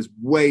viral and it was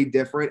way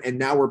different. And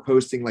now we're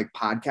posting like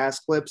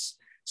podcast clips.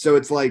 So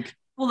it's like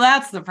Well,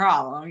 that's the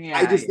problem. Yeah.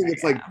 I just think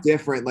it's like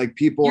different. Like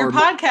people Your are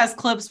podcast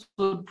clips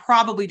would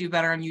probably do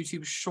better on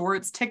YouTube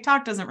Shorts.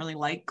 TikTok doesn't really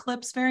like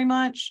clips very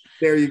much.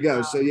 there you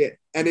go. So yeah,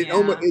 and it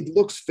almost it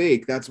looks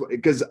fake. That's what,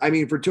 because I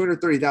mean, for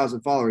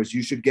 230,000 followers,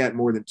 you should get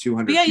more than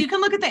 200. But yeah, you can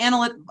look at the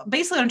analytic.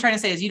 Basically, what I'm trying to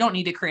say is you don't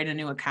need to create a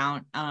new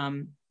account.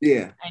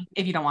 Yeah.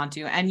 If you don't want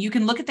to, and you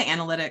can look at the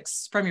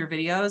analytics from your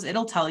videos.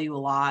 It'll tell you a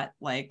lot,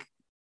 like,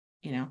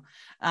 you know.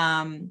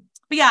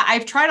 But yeah,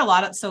 I've tried a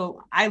lot of,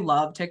 so I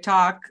love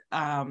TikTok.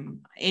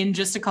 In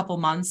just a couple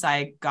months,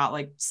 I got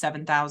like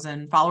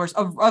 7,000 followers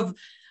of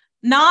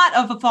not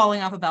of a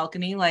falling off a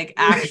balcony, like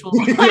actual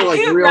like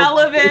real,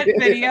 relevant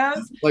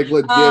videos, like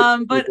legit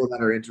but people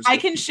that are interested. I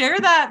can share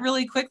that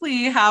really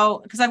quickly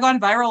because I've gone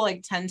viral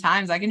like 10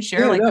 times. I can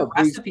share the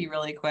recipe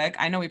really quick.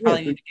 I know we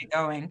probably need to get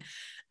going.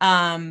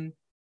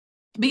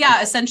 But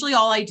yeah, essentially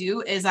all I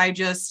do is I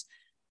just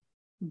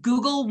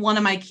Google one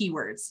of my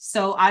keywords.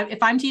 So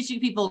if I'm teaching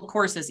people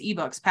courses,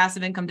 ebooks,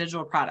 passive income,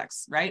 digital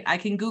products, right? I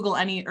can Google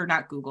I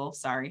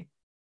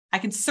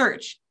can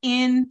search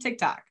in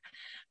TikTok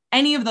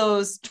any of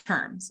those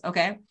terms.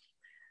 Okay.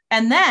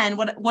 And then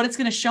what it's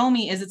going to show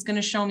me is it's going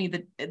to show me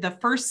the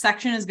first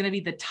section is going to be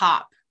the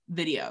top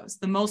videos,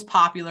 the most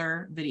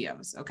popular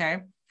videos. Okay.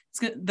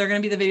 They're going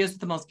to be the videos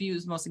with the most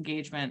views, most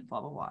engagement, blah,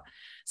 blah, blah.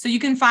 So you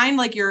can find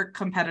like your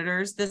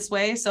competitors this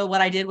way. So what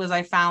I did was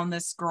I found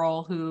this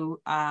girl who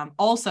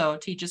also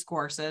teaches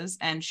courses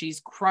and she's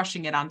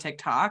crushing it on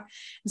TikTok.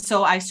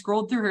 So I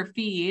scrolled through her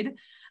feed.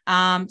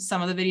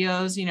 Some of the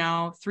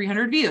videos,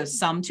 300 views,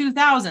 some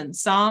 2,000,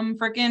 some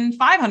freaking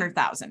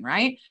 500,000,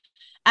 right?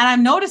 And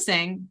I'm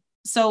noticing,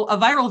 so a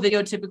viral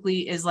video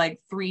typically is like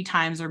 3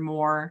 times or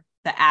more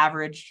the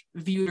average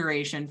view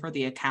duration for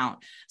the account.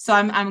 So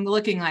I'm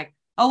looking like,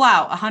 oh,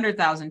 wow,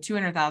 100,000,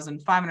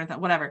 200,000,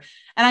 500,000, whatever.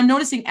 And I'm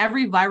noticing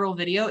every viral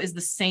video is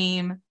the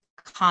same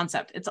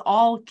concept. It's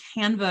all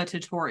Canva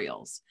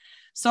tutorials.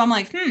 So I'm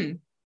like,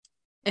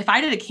 if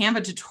I did a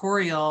Canva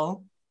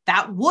tutorial,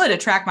 that would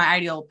attract my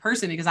ideal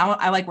person because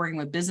I like working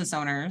with business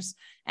owners,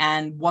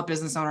 and what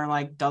business owner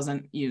like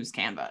doesn't use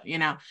Canva,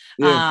 Yeah,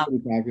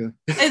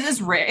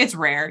 it's rare. It's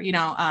rare,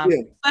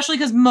 especially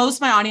because most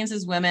of my audience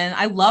is women.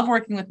 I love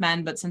working with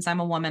men, but since I'm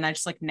a woman, I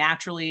just like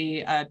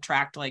naturally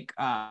attract like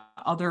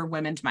other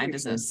women to my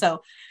business.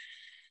 So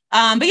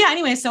but yeah,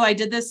 anyway, so I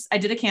did a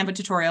Canva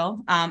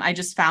tutorial. I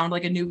just found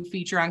like a new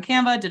feature on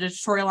Canva, did a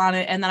tutorial on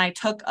it. And then I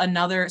took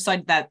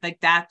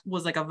that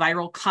was like a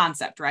viral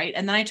concept, right?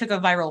 And then I took a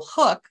viral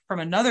hook from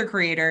another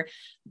creator.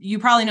 You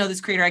probably know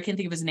this creator. I can't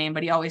think of his name,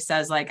 but he always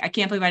says like, I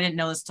can't believe I didn't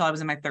know this until I was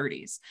in my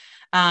 30s.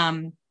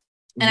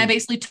 And I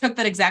basically took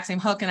that exact same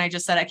hook and I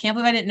just said, I can't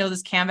believe I didn't know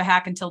this Canva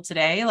hack until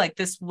today. Like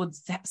this would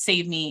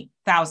save me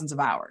thousands of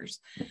hours.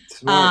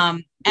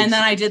 And then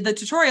I did the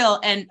tutorial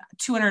and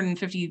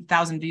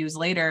 250,000 views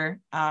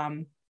later.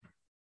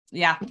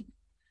 Yeah.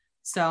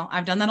 So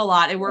I've done that a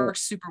lot. It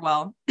works super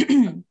well.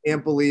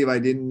 Can't believe I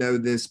didn't know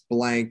this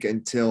blank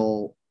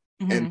until,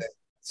 and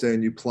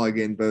you plug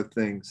in both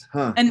things.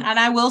 Huh. And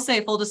I will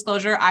say, full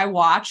disclosure, I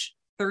watch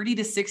 30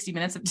 to 60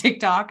 minutes of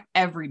TikTok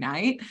every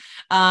night,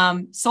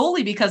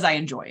 solely because I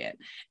enjoy it.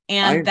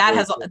 And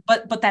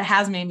but that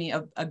has made me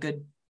a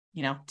good,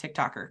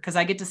 TikToker, because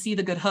I get to see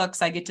the good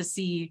hooks. I get to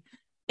see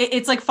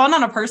it's like fun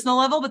on a personal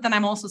level, but then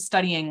I'm also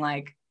studying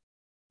like,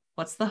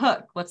 what's the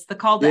hook? What's the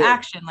call to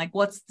action? Like,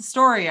 what's the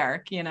story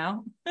arc,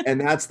 And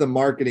that's the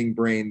marketing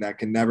brain that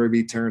can never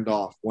be turned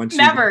off.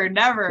 Never.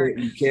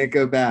 You can't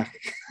go back.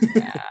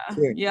 Yeah.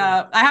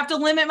 Yeah. I have to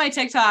limit my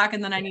TikTok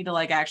and then I need to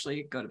like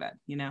actually go to bed,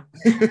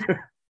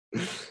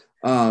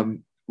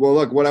 Well,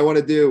 look, what I want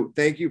to do,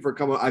 thank you for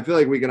coming. I feel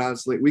like we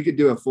could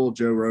do a full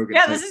Joe Rogan.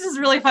 Yeah, this is just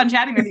really fun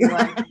chatting with you.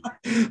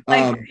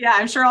 Yeah,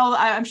 I'm sure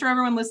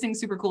everyone listening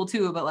is super cool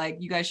too, but like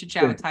you guys should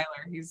chat with Tyler.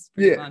 He's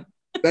pretty fun.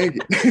 Thank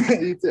you.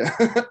 You too.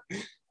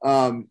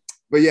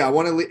 But yeah, I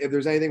want to if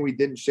there's anything we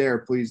didn't share,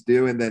 please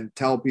do. And then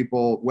tell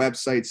people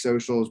website,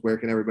 socials, where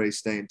can everybody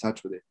stay in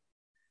touch with you?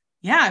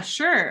 Yeah,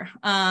 sure.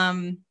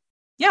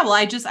 Yeah, well,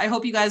 I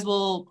hope you guys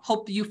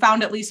hope you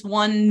found at least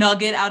one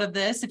nugget out of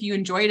this. If you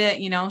enjoyed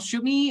it,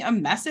 shoot me a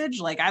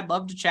message. Like, I'd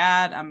love to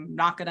chat. I'm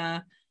not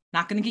gonna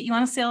get you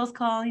on a sales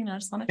call,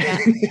 just want to chat.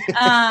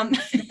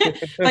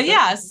 But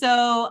yeah,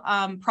 so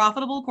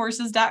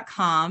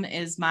profitablecourses.com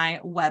is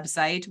my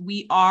website.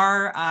 We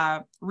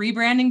are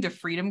rebranding to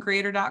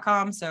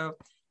freedomcreator.com. So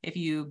if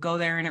you go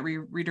there and it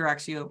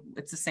redirects you,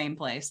 it's the same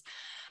place.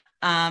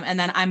 And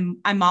then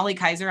I'm Molly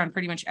Kaiser on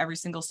pretty much every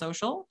single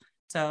social.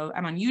 So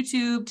I'm on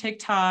YouTube,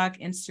 TikTok,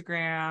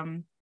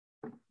 Instagram.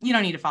 You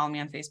don't need to follow me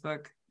on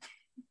Facebook.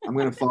 I'm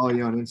going to follow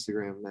you on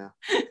Instagram now.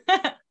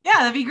 Yeah,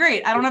 that'd be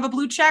great. I don't have a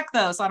blue check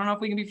though, so I don't know if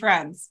we can be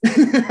friends.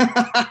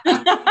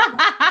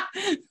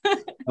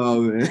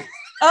 Oh, man.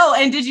 Oh,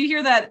 and did you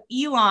hear that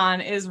Elon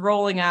is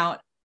rolling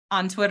out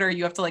on Twitter?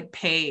 You have to like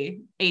pay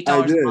 $8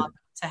 a month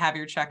to have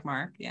your check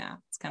mark. Yeah,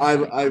 it's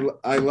kind of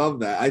I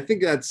love that. I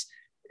think that's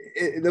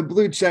the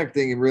blue check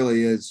thing. It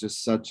really is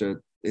just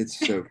it's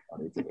so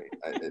funny to me.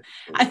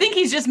 I think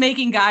he's just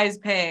making guys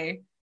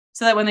pay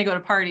so that when they go to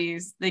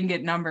parties, they can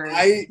get numbers.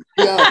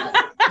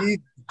 He's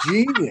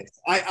genius.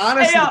 I I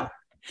honestly, know.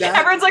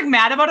 Everyone's like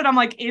mad about it. I'm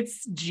like,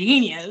 it's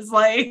genius.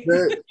 Like,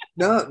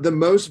 the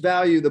most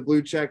value the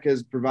blue check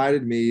has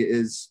provided me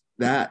is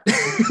that.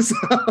 So,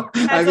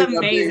 that's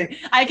amazing.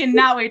 I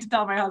cannot wait to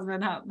tell my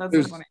husband how. That's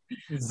so funny.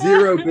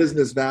 Zero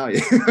business value.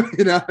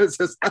 It's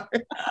just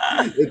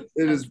it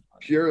is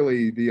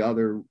purely the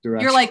other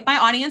direction. You're like, my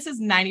audience is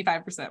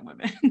 95%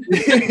 women.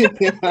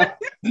 Yeah.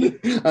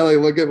 I like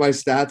look at my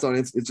stats on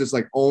it. It's just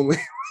like only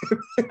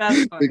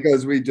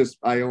because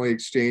I only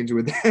exchange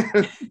with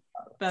them.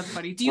 That's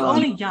funny. Do you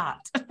own a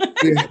yacht?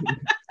 Yeah.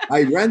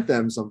 I rent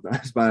them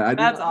sometimes, but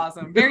that's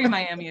awesome. Very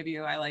Miami of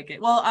you. I like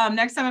it. Well,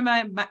 next time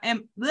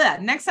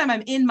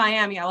I'm in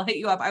Miami, I'll hit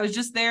you up. I was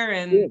just there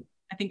in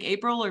I think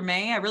April or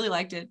May. I really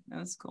liked it. That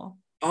was cool.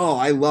 Oh,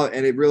 I love,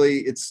 and it really,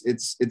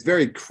 it's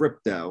very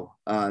crypto.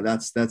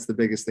 That's the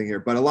biggest thing here.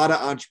 But a lot of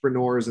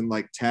entrepreneurs and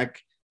like tech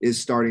is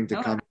starting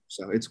to come,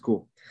 so it's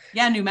cool.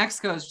 Yeah, New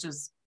Mexico is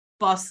just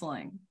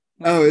bustling.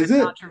 Oh, is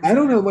it? I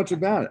don't know much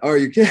about it. Oh, are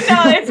you kidding?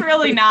 No, it's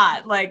really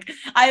not. Like,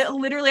 I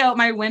literally out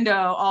my window,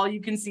 all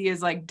you can see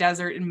is like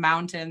desert and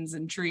mountains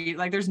and trees.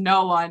 Like, there's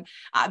no one.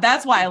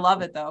 That's why I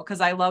love it though,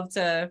 because I love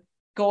to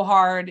go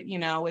hard,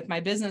 with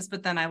my business,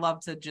 but then I love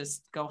to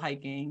just go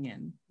hiking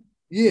and.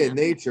 Yeah,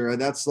 nature.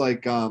 That's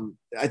like,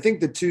 I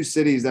think the two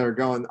cities that are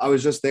going. I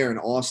was just there in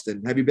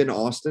Austin. Have you been to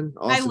Austin?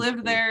 I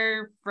lived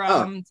there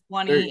from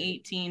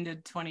 2018 to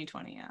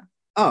 2020. Yeah.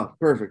 Oh,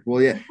 perfect.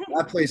 Well, yeah,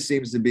 that place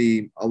seems to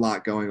be a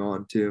lot going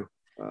on too.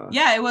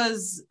 Yeah, it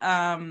was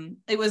not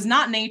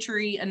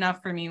naturey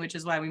enough for me, which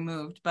is why we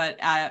moved. But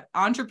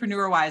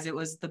entrepreneur wise, it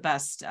was the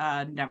best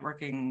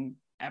networking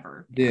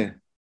ever. Yeah.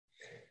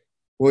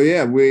 Well,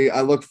 yeah,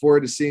 I look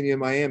forward to seeing you in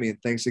Miami,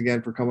 and thanks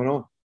again for coming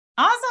on.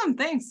 Awesome.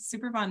 Thanks.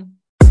 Super fun.